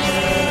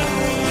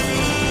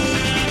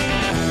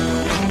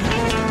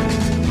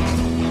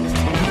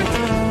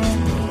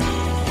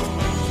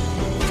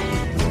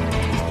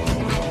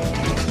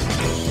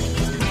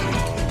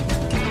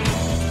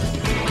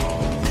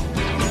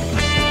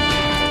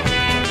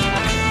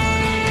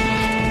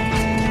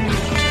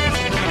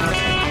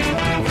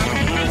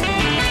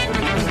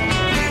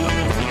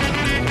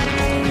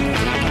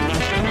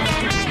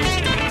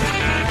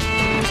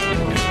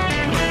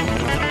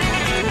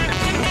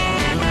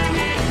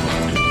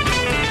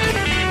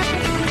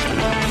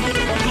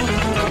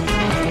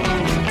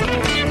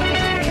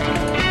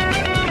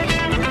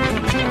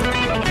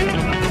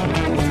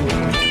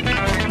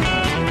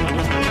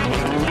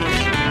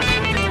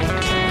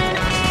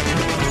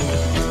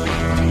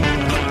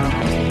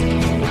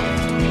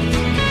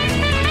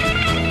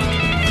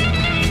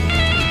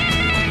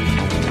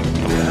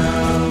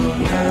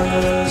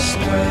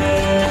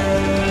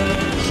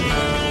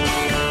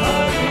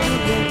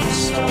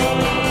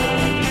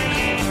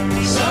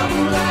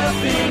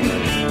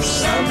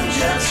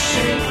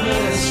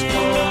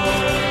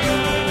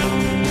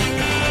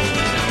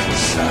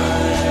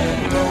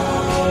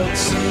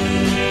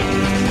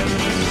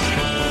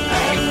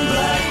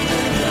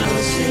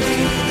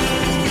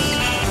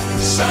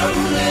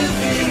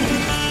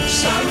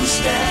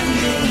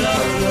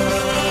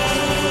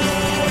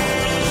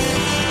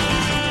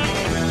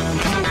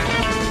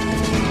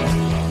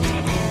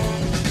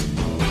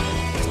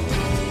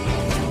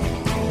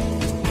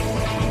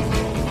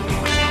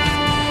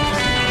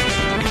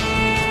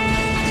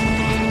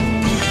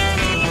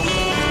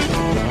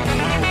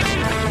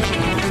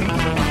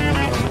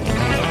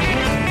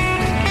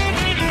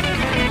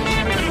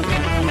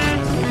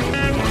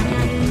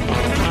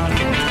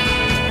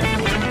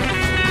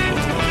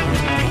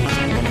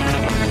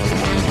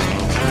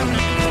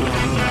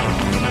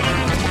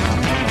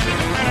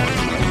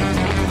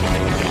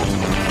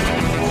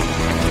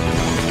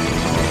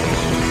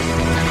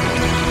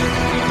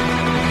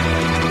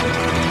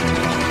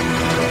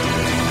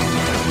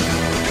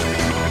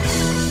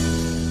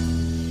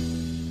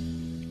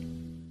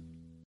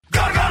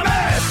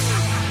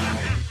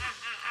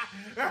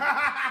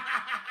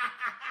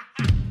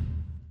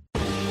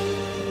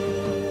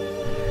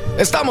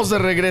 Estamos de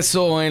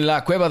regreso en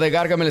la cueva de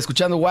Gargamel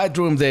escuchando White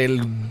Room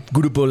del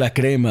grupo La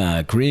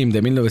Crema, Cream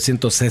de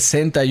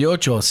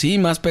 1968. Sí,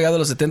 más pegado a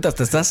los 70s.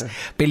 Te estás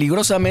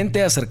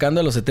peligrosamente acercando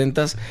a los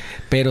 70s,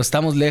 pero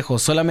estamos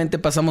lejos. Solamente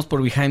pasamos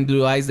por Behind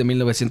Blue Eyes de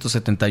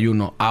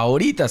 1971.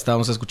 Ahorita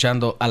estamos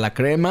escuchando a La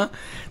Crema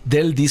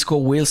del disco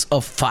Wheels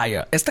of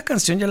Fire. Esta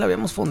canción ya la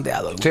habíamos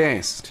fondeado alguna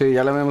vez. Sí,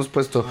 ya la habíamos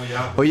puesto.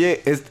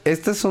 Oye,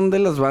 estas son de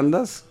las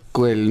bandas.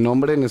 El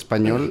nombre en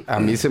español a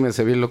mí se me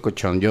hace bien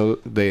locochón. Yo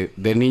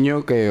de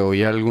niño que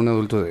oía a algún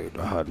adulto de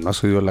 ¿no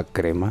has oído La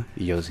Crema?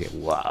 Y yo decía,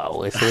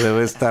 wow, eso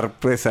debe estar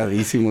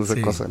pesadísimo esa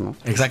cosa, ¿no?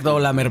 Exacto, o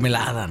La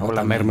Mermelada, ¿no? O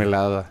La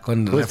Mermelada. Pues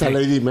está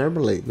Lady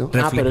Marmalade, ¿no?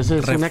 Pero esa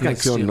es una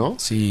canción, ¿no?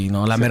 Sí,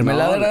 no, La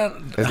Mermelada era...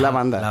 Es la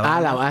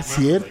banda.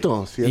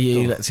 Cierto.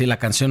 Y la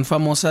canción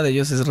famosa de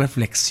ellos es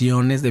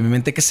Reflexiones de mi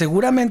mente, que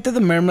seguramente The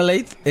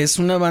Marmalade es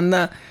una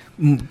banda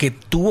que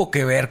tuvo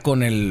que ver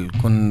con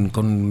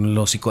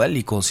lo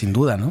psicodélico, sin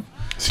duda, ¿no?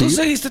 Sí. Tú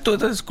seguiste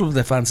todo el club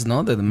de fans,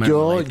 ¿no? De The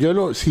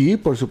Marmalade. Sí,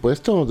 por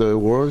supuesto. The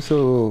World's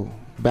so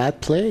bad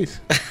place.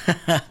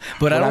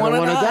 But I don't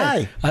wanna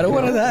die. I don't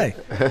wanna die.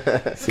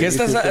 Sí, ¿Qué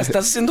estás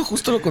haciendo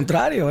justo lo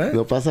contrario, eh?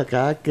 No pasa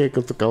acá que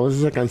tocamos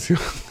esa canción.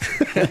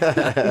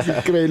 Es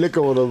increíble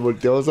como nos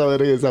volteamos a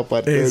ver en esa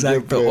parte.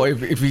 Exacto. Oye,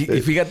 y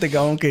fíjate,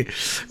 cabrón, que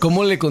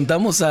cómo le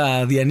contamos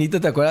a Dianita,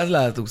 ¿te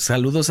acuerdas?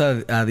 Saludos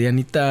a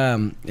Dianita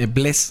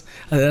Bless,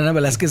 a Diana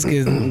Velázquez, que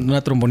es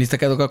una trombonista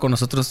que ha tocado con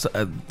nosotros,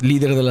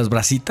 líder de las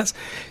Brasitas,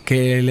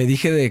 que le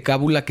dije de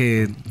cábula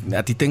que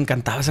a ti te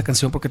encantaba esa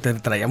canción porque te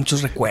traía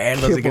muchos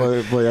recuerdos. Que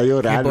podía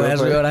llorar. Que podías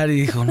llorar,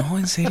 y dijo, no,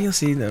 en serio,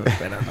 sí. Pero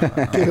no.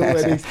 Qué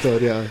buena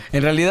historia.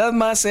 En realidad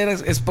más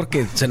es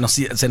porque se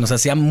nos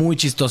hacía muy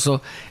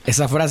chistoso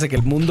esa frase que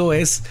el mundo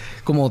es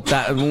como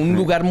un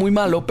lugar muy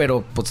malo,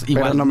 pero pues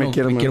igual no me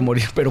quiero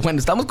morir. Pero bueno,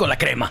 estamos con La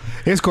Crema.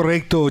 Es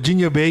correcto.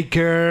 Ginger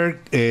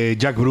Baker,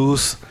 Jack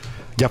Bruce,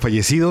 ya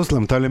fallecidos,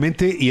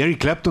 lamentablemente, y Eric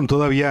Clapton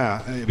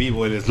todavía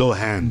vivo, el Slow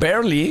Hand.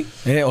 Barely,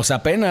 o sea,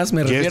 apenas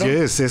me refiero.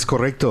 Yes, es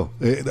correcto.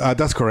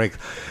 That's correct.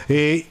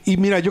 Y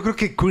mira, yo creo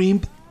que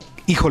Cream,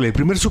 híjole, el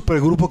primer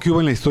supergrupo que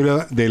hubo en la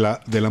historia de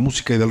la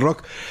música y del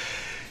rock,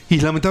 y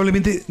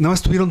lamentablemente nada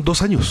más tuvieron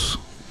 2 años.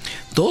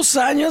 2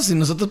 años y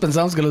nosotros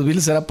pensamos que los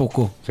Beatles era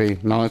poco. Sí,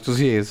 no, esto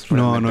sí es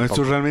realmente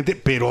esto es realmente,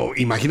 pero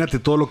imagínate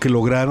todo lo que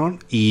lograron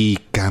y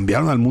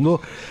cambiaron al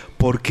mundo,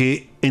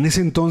 porque en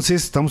ese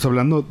entonces, estamos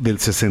hablando del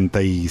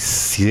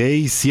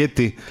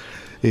 67,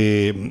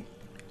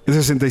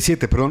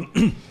 perdón.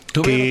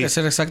 Tuvieron que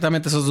ser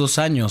exactamente esos 2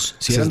 años.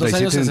 Si eran 2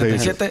 años,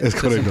 67, es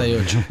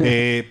 68.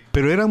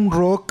 Pero era un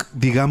rock,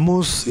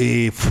 digamos,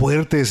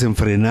 fuerte,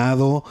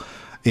 desenfrenado,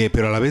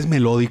 pero a la vez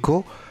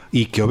melódico.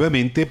 y que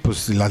obviamente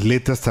pues las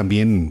letras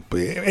también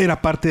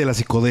era parte de la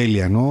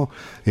psicodelia, ¿no?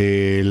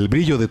 El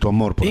brillo de tu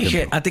amor, por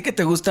ejemplo. A ti que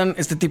te gustan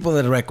este tipo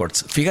de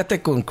records,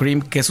 fíjate con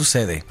Cream qué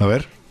sucede. A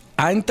ver.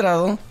 Ha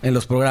entrado en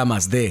los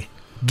programas de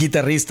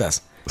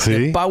guitarristas, Sí.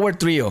 de power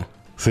trio,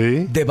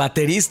 Sí. de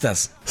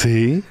bateristas.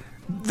 Sí.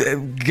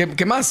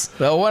 ¿Qué más?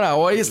 Ahora,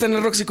 hoy está en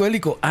el rock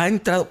psicodélico. Ha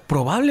entrado,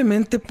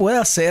 probablemente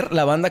pueda ser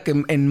la banda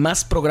que en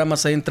más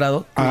programas ha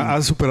entrado.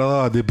 Ha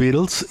superado a The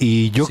Beatles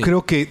y yo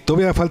creo que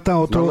todavía falta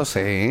otro. No lo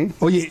sé.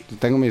 Oye,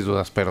 tengo mis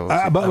dudas, pero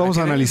vamos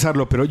a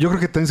analizarlo, pero yo creo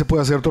que también se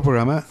puede hacer otro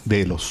programa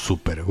de los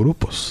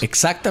supergrupos.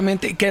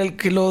 Exactamente,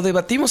 que lo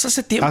debatimos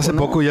hace tiempo. Hace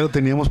poco ya lo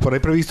teníamos por ahí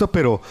previsto,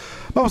 pero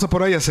vamos a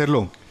por ahí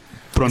hacerlo.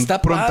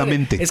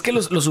 Prontamente. Es que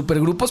los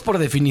supergrupos por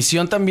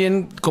definición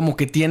también como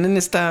que tienen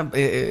esta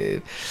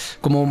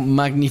como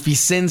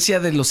magnificencia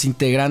de los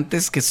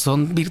integrantes que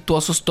son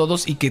virtuosos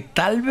todos y que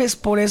tal vez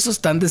por eso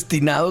están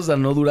destinados a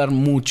no durar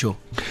mucho.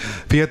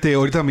 Fíjate,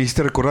 ahorita me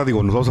hiciste recordar,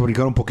 nos vamos a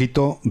brincar un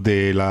poquito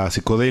de la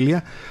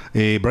psicodelia.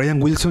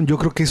 Brian Wilson yo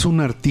creo que es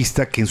un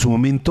artista que en su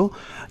momento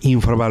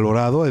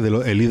infravalorado,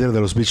 el líder de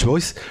los Beach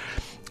Boys,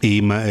 y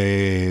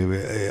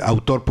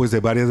autor pues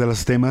de varias de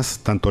las temas,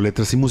 tanto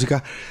letras y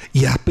música,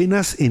 y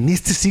apenas en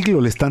este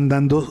siglo le están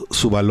dando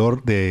su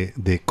valor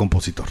de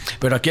compositor.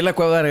 Pero aquí en la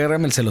Cueva de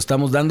Gargamel se lo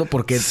estamos dando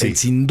porque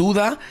sin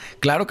duda,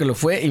 claro que lo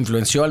fue,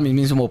 influenció al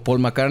mismísimo Paul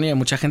McCartney, a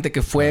mucha gente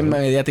que fue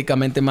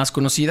mediáticamente más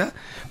conocida,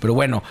 pero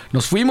bueno,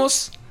 nos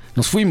fuimos.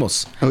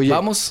 Oye,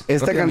 vamos.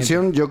 Esta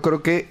canción yo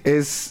creo que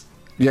es,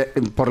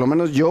 por lo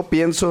menos yo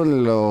pienso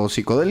en lo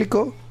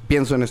psicodélico,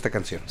 pienso en esta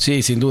canción.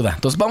 Sí, sin duda.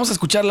 Entonces vamos a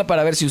escucharla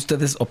para ver si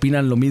ustedes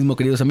opinan lo mismo,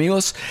 queridos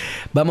amigos.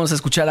 Vamos a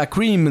escuchar a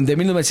Cream de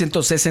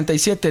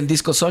 1967, el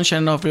disco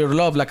Sunshine of Your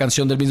Love, la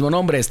canción del mismo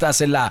nombre.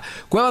 Estás en la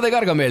Cueva de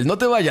Gargamel, no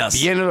te vayas.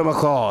 Viene lo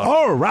mejor.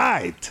 All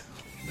right.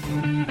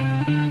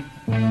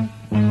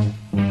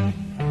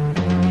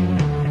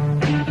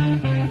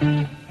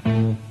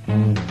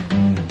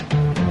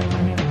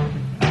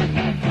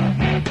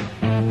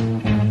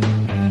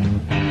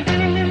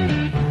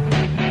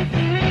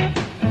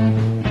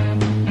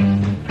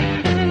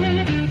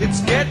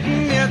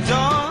 Getting near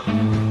dawn,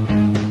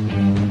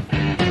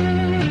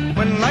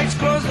 when lights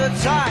close the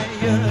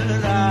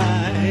tired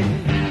eyes,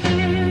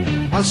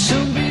 I'll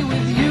soon be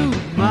with you,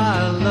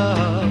 my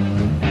love,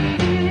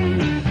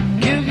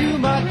 give you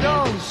my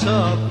dawn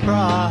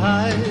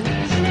surprise.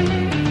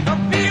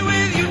 I'll be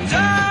with you,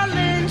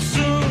 darling,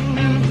 soon.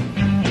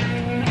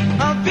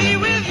 I'll be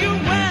with you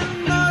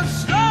when the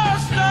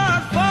stars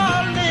start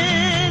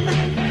falling.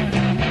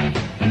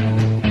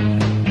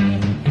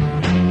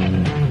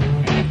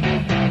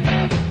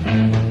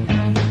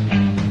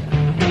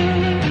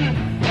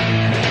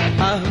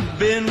 I've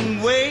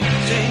been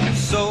waiting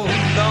so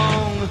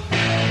long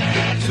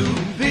to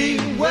be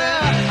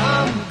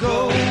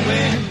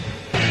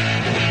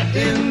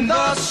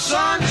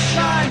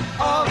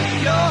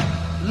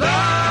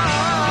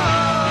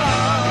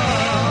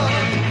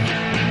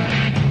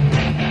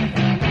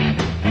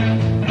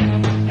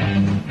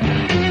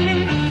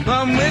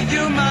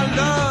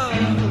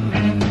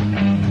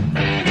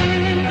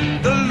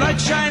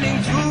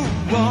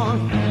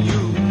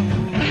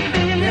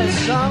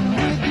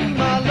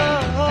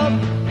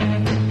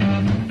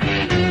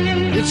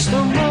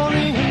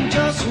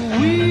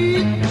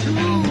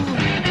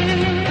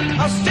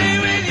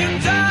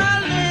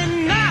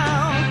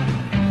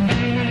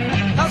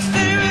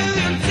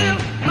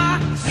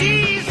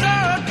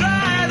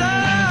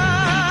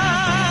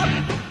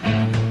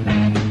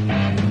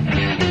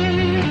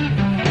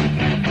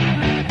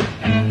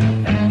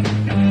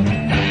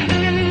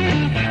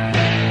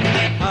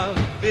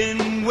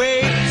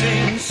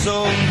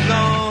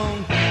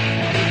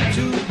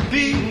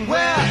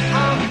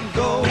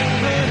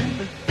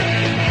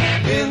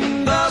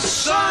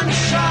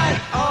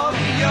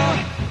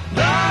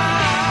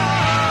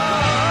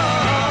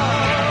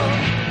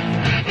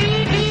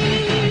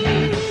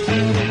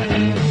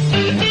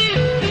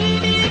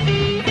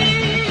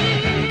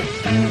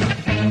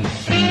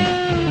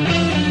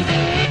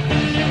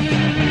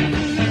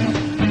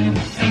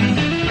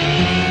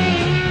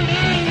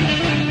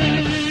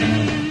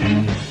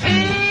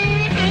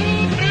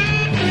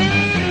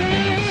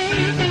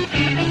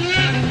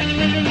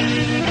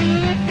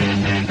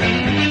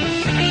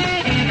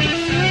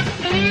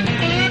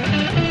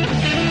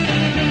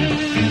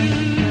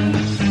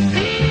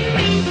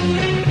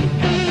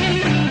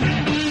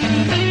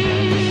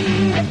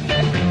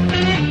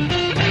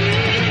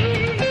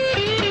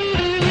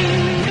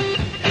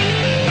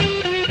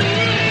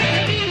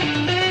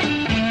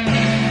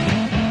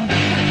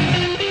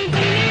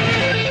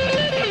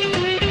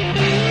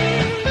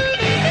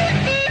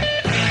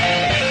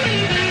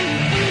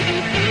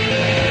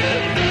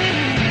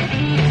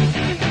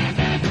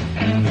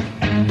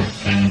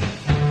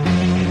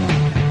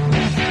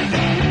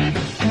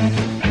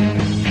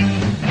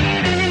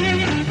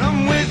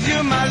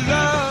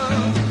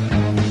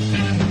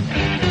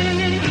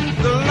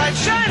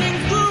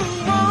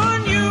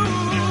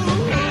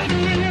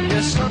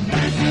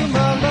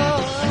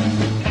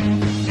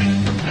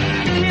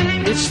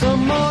It's the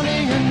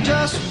morning and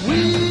just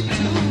we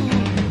two.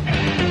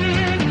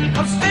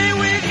 I'll stay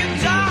with you,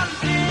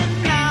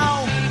 darling,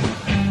 now.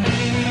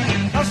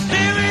 I'll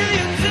stay with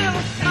you till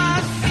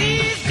my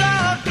seas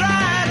are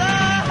dried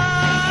up.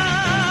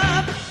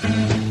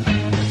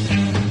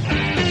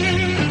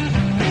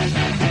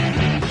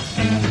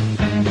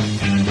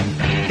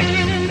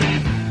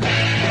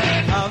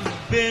 I've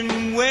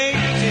been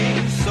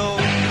waiting so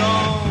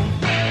long.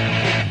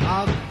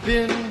 I've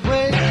been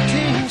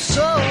waiting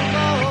so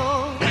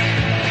long.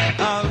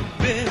 I've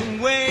been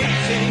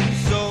waiting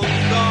so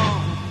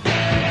long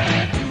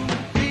to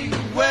be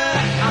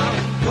where I'm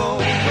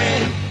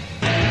going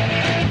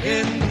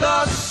in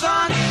the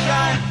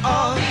sunshine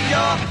of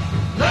your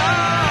love.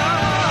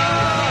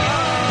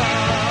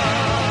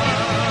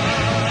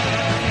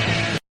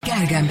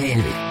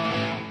 Gargamel.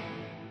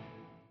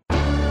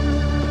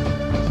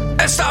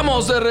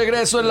 Estamos de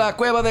regreso en la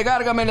Cueva de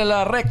Gargamel, en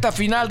la recta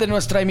final de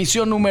nuestra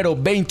emisión número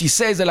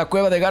 26 de la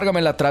Cueva de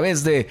Gargamel a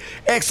través de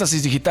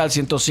Éxtasis Digital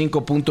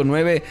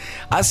 105.9.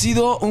 Ha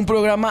sido un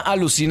programa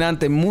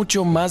alucinante,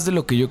 mucho más de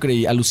lo que yo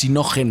creí,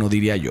 alucinógeno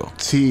diría yo.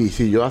 Sí,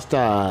 yo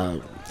hasta...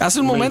 Hace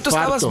un me momento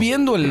infarto. estabas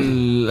viendo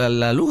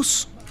la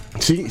luz.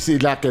 Sí,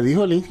 la que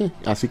dijo el Inge,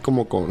 así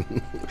como con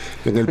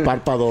en el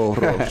párpado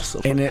rosa.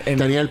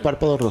 Tenía el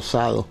párpado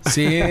rosado.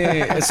 Sí,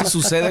 eso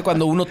sucede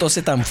cuando uno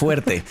tose tan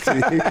fuerte. Sí.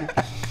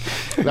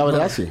 La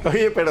verdad, sí.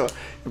 Oye,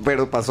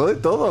 pero pasó de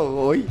todo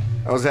hoy.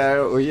 O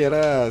sea, hoy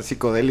era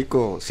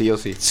psicodélico, sí o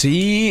sí.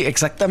 Sí,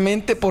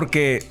 exactamente,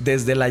 porque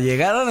desde la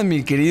llegada de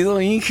mi querido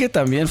Inge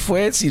también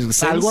fue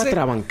circense. Algo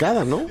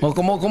atrabancada, ¿no? O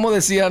como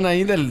decían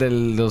ahí de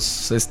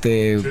los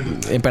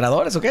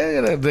emperadores, ¿o qué?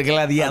 De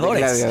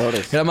gladiadores.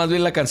 Gladiadores. Era más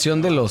bien la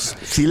canción de los...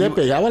 Sí le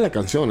pegaba la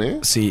canción, ¿eh?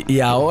 Sí, y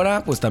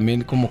ahora pues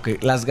también como que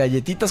las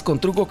galletitas con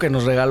truco que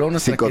nos regaló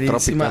nuestra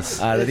queridísima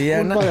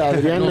Adriana, Culpa de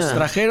Adriana. nos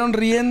trajeron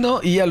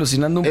riendo y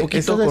alucinando un poquito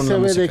 ¿Eso de con la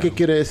CBD música. qué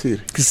quiere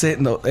decir?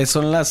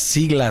 Son las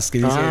siglas que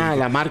dicen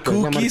la marca,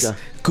 una marca.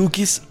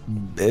 Cookies,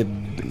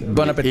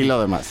 Bon Appetit. Y lo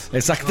demás.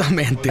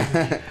 Exactamente.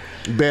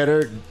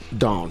 Better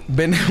Dawn.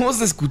 Venimos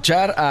de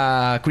escuchar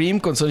a Cream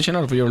con Sunshine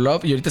of Your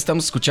Love y ahorita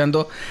estamos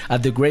escuchando a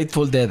The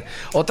Grateful Dead.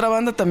 Otra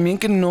banda también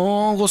que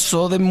no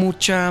gozó de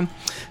mucha,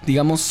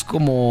 digamos,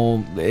 como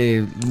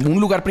un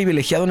lugar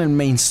privilegiado en el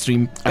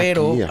mainstream,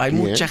 pero Aquí, hay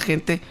mucha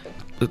gente.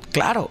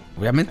 Claro,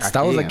 obviamente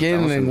estamos aquí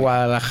en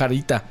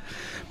Guadalajarita.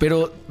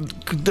 Pero,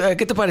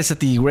 ¿qué te parece a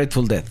ti,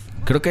 Grateful Dead?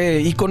 Creo que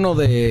ícono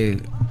de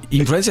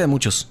influencia de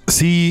muchos.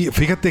 Sí,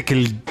 fíjate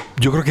que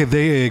yo creo que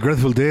The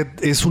Grateful Dead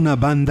es una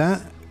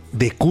banda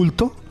de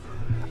culto,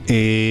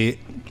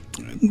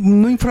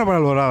 no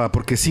infravalorada,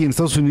 porque sí, en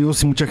Estados Unidos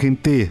sí mucha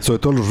gente, sobre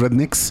todo los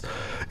rednecks,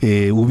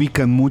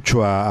 ubican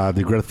mucho a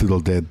The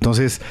Grateful Dead.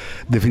 Entonces,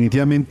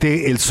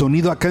 definitivamente el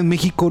sonido acá en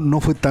México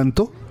no fue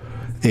tanto,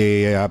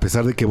 a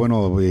pesar de que,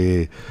 bueno,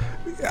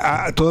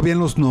 todavía en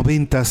los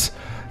 90s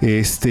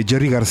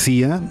Jerry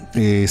García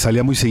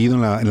salía muy seguido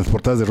en las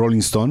portadas de Rolling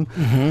Stone,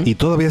 y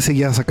todavía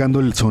seguía sacando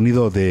el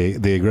sonido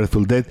de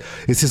Grateful Dead,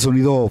 ese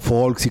sonido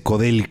folk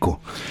psicodélico.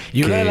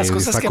 Y una de las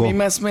cosas que a mí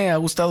más me ha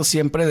gustado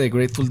siempre de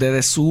Grateful Dead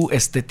es su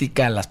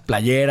estética, las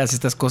playeras,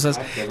 estas cosas.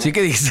 Sí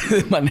que dijiste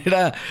de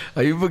manera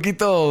hay un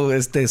poquito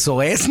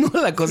soez, ¿no?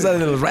 La cosa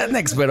de los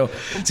rednecks, pero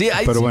sí,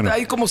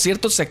 hay como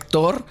cierto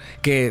sector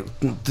que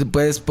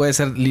puede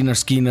ser Lynyrd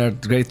Skynyrd,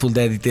 Grateful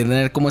Dead, y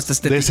tener como esta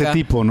estética de ese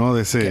tipo, ¿no?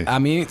 A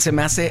mí se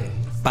me hace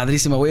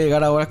padrísimo. Voy a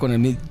llegar ahora con el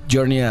Mid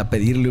Journey a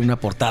pedirle una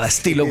portada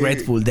estilo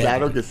Grateful Dead.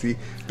 Claro que sí.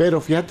 Pero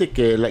fíjate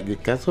que el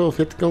caso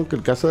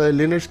de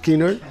Lynyrd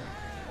Skynyrd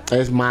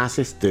es más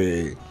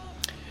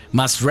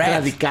más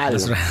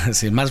radical.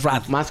 Más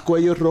rap. Más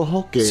cuello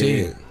rojo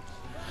que...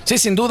 Sí,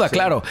 sin duda,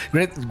 claro.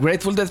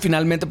 Grateful Dead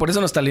finalmente, por eso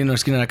no está Lynyrd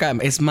Skynyrd acá.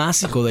 Es más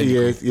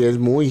psicodélico. Y es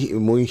muy,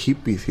 muy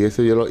hippie.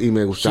 Y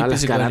me gustaban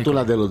las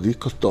carátulas de los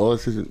discos, todo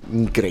eso es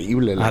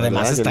increíble.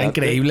 Además está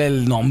increíble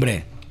el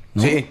nombre,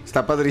 ¿no? Sí,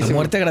 está padrísimo. ¿La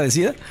muerte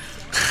agradecida?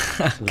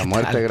 La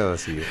muerte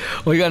agradecida.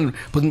 Oigan,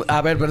 pues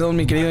a ver, perdón,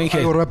 mi querido Inge.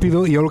 Algo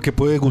rápido y algo que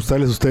puede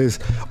gustarles a ustedes.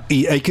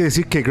 Y hay que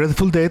decir que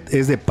Grateful Dead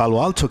es de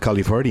Palo Alto,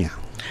 California.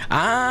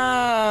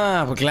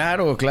 Ah,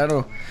 claro.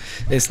 Bueno,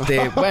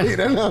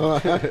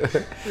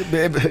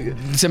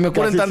 se me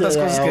ocurren tantas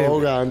cosas que...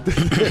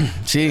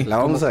 Sí, la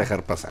vamos a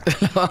dejar pasar.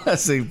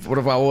 Sí,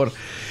 por favor.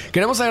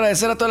 Queremos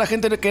agradecer a toda la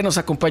gente que nos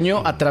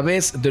acompañó a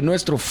través de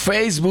nuestro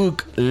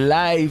Facebook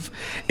Live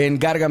en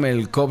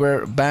Gargamel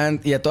Cover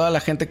Band, y a toda la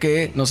gente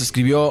que nos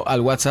escribió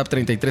al WhatsApp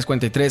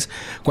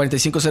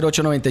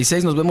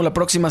 3343-450896. Nos vemos la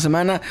próxima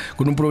semana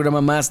con un programa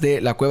más de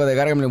La Cueva de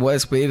Gargamel. Me voy a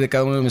despedir de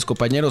cada uno de mis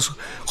compañeros.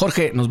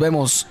 Jorge, nos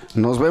vemos.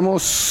 Nos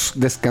vemos.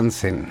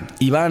 Descansen.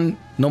 Iván,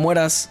 no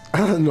mueras.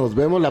 Nos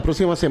vemos la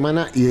próxima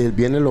semana y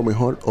viene lo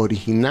mejor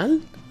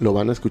original lo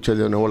van a escuchar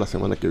de nuevo la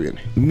semana que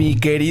viene. Mi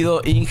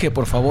querido Inge,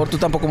 por favor, tú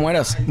tampoco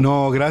mueras.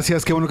 No,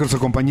 gracias, qué bueno que nos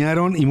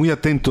acompañaron y muy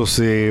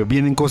atentos.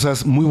 Vienen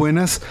cosas muy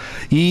buenas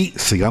y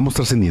sigamos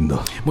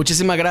trascendiendo.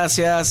 Muchísimas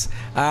gracias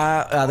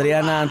a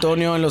Adriana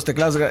Antonio en los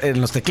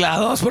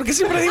teclados, porque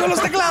siempre digo los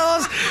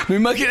teclados. Me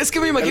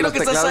imagino que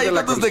estás ahí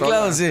con tus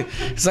teclados, sí,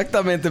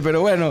 exactamente,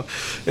 pero bueno,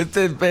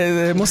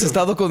 hemos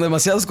estado con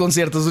demasiados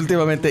conciertos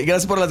últimamente.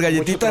 Gracias por las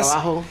galletitas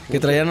que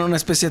traían una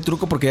especie de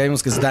truco, porque ya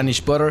vimos que es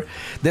Danish Butter.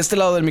 De este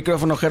lado del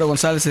micrófono, Jero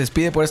González se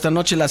despide por esta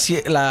noche. La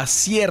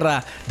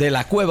sierra de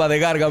la Cueva de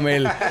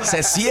Gargamel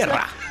se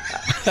cierra.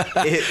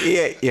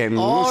 Y en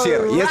un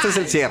cierre. Y este es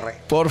el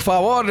cierre. Por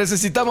favor,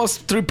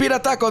 necesitamos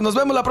Tripira Tacos. Nos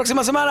vemos la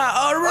próxima semana.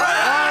 All right.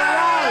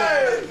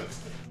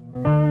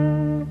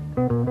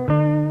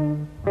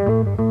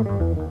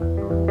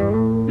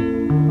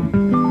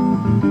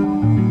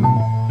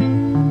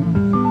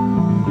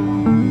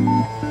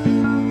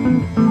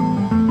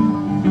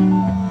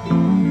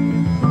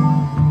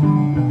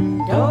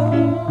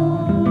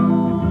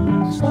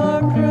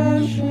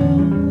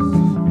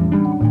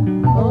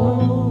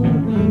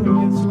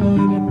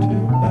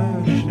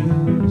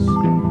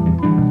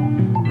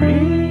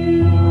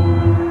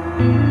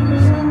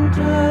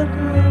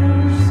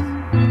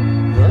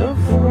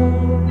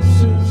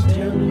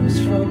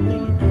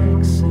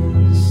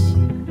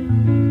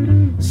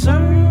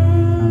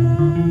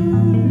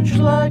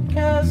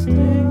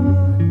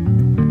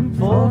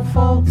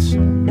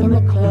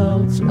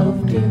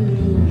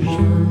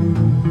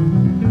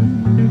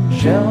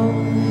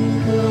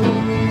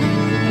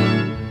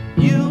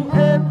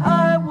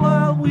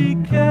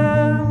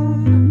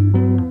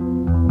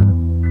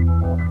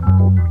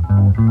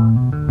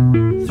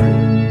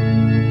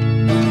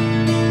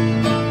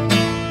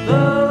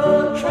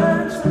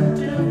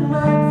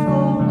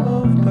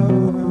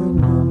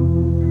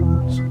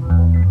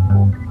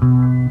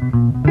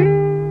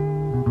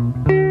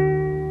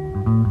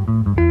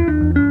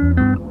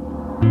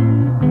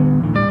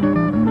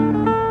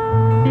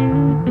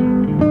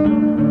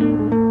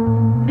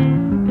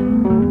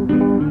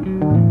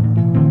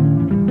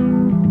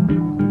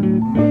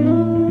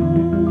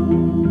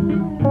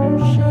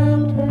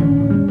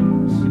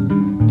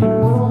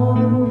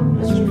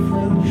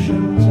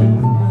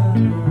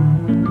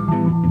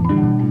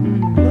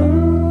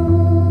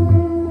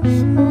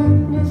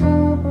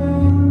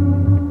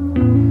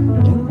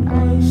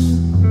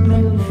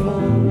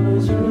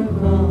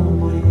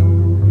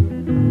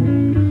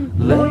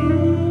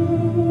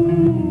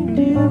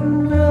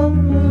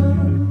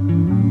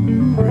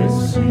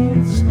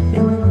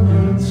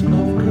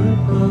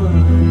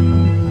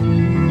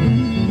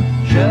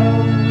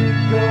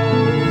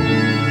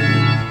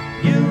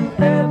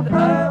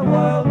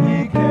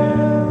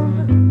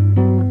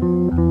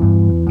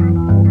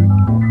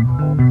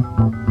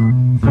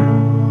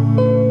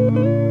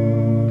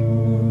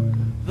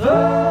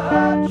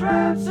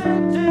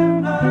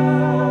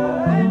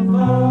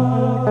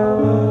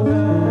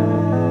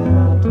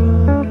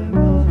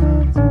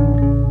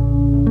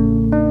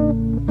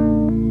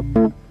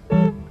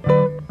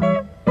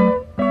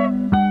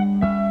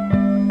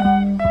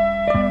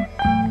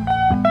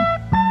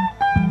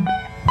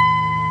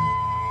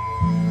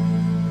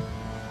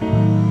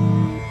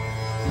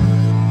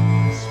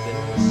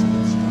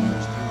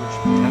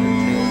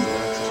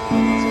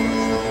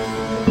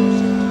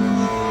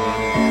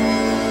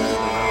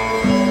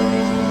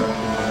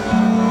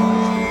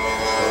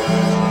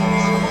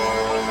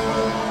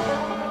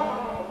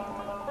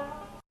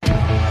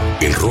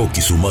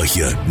 Y su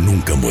magia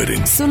nunca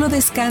mueren. Solo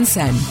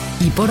descansan.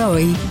 Y por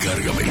hoy,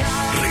 Gargamel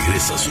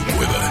regresa a su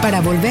cueva.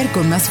 Para volver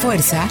con más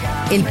fuerza,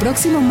 el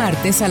próximo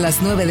martes a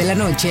las 9 de la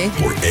noche.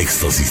 Por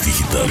Éxtasis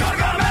Digital.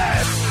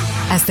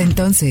 Hasta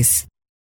entonces.